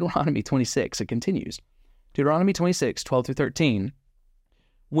compassion. So Deuteronomy 26, it continues. Deuteronomy 26, 12 through 13.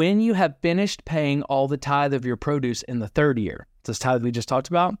 When you have finished paying all the tithe of your produce in the 3rd year, this tithe we just talked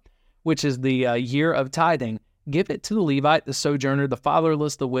about, which is the year of tithing, give it to the Levite, the sojourner, the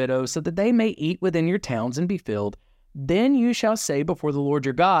fatherless, the widow, so that they may eat within your towns and be filled. Then you shall say before the Lord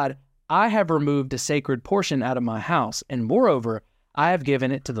your God, I have removed a sacred portion out of my house, and moreover, I have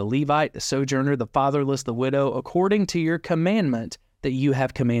given it to the Levite, the sojourner, the fatherless, the widow, according to your commandment that you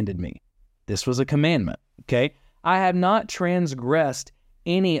have commanded me. This was a commandment, okay? I have not transgressed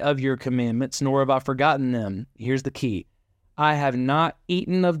any of your commandments, nor have I forgotten them. Here's the key. I have not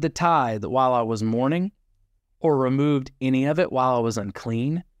eaten of the tithe while I was mourning, or removed any of it while I was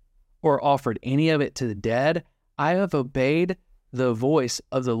unclean, or offered any of it to the dead. I have obeyed the voice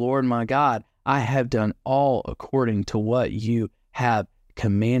of the Lord my God. I have done all according to what you have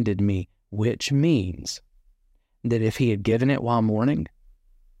commanded me, which means that if he had given it while mourning,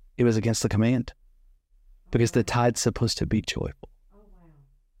 it was against the command, because the tide's supposed to be joyful.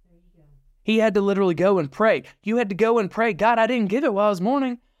 He had to literally go and pray. You had to go and pray, God, I didn't give it while I was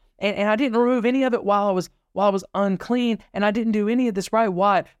mourning, and I didn't remove any of it while I was unclean, and I didn't do any of this right.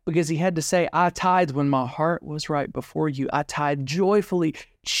 Why? Because he had to say, I tithed when my heart was right before you. I tithed joyfully,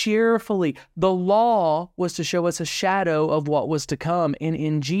 cheerfully. The law was to show us a shadow of what was to come. And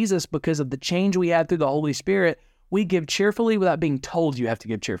in Jesus, because of the change we had through the Holy Spirit, we give cheerfully without being told you have to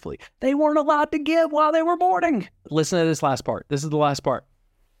give cheerfully. They weren't allowed to give while they were mourning. Listen to this last part. This is the last part.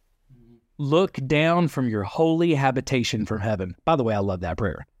 Look down from your holy habitation from heaven. By the way, I love that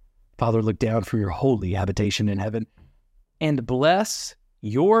prayer. Father, look down from your holy habitation in heaven and bless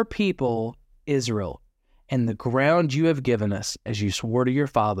your people, Israel, and the ground you have given us as you swore to your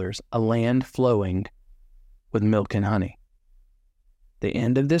fathers, a land flowing with milk and honey. The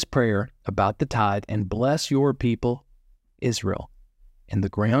end of this prayer about the tithe, and bless your people, Israel, and the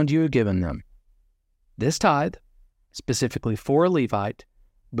ground you have given them. This tithe, specifically for a Levite,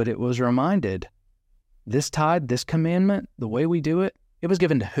 but it was reminded, this tithe, this commandment, the way we do it, it was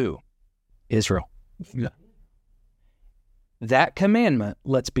given to who? Israel. That commandment,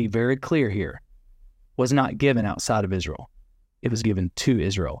 let's be very clear here, was not given outside of Israel. It was given to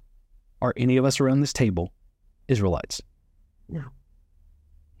Israel. Are any of us around this table Israelites? No.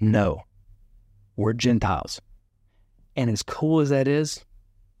 No. We're Gentiles. And as cool as that is,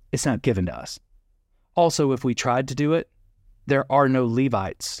 it's not given to us. Also, if we tried to do it, there are no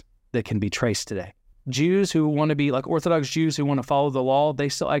Levites that can be traced today. Jews who want to be like Orthodox Jews who want to follow the law, they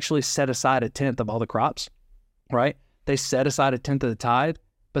still actually set aside 1/10 of all the crops, right? They set aside 1/10 of the tithe,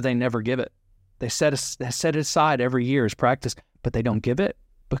 but they never give it. They set it aside every year as practice, but they don't give it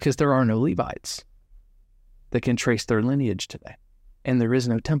because there are no Levites that can trace their lineage today, and there is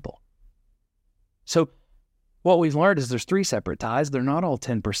no temple. So what we've learned is there's 3 separate tithes. They're not all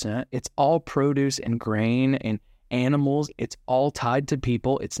 10%. It's all produce and grain and animals. It's all tied to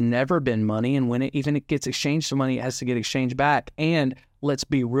people. It's never been money. And when it gets exchanged to money, it has to get exchanged back. And let's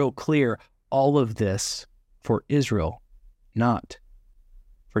be real clear, all of this for Israel, not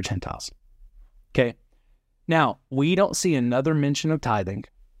for Gentiles. Okay. Now, we don't see another mention of tithing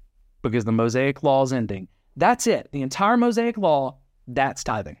because the Mosaic law is ending. That's it. The entire Mosaic law, that's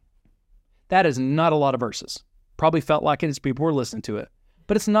tithing. That is not a lot of verses. Probably felt like it as people were listening to it,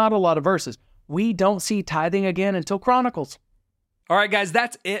 but it's not a lot of verses. We don't see tithing again until Chronicles. All right, guys,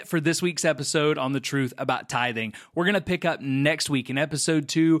 that's it for this week's episode on the truth about tithing. We're going to pick up next week in episode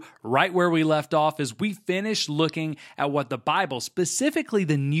 2, right where we left off, as we finish looking at what the Bible, specifically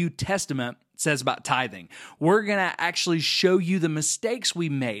the New Testament, says about tithing. We're going to actually show you the mistakes we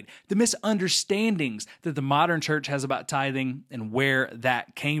made, the misunderstandings that the modern church has about tithing, and where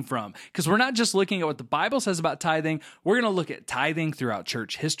that came from. Because we're not just looking at what the Bible says about tithing, we're going to look at tithing throughout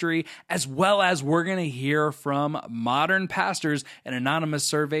church history, as well as we're going to hear from modern pastors and anonymous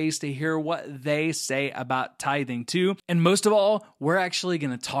surveys to hear what they say about tithing too. And most of all, we're actually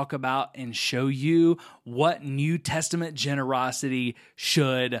going to talk about and show you what New Testament generosity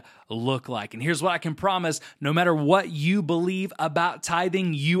should look like. And here's what I can promise: no matter what you believe about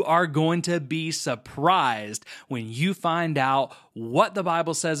tithing, you are going to be surprised when you find out what the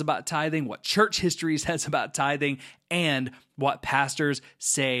Bible says about tithing, what church history says about tithing, and what pastors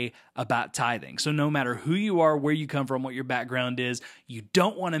say about tithing. So no matter who you are, where you come from, what your background is, you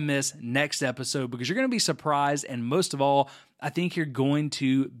don't want to miss next episode, because you're going to be surprised. And most of all, I think you're going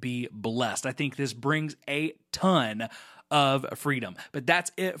to be blessed. I think this brings a ton of freedom. But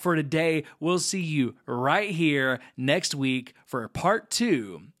that's it for today. We'll see you right here next week for part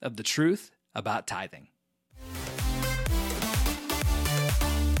 2 of the truth about tithing.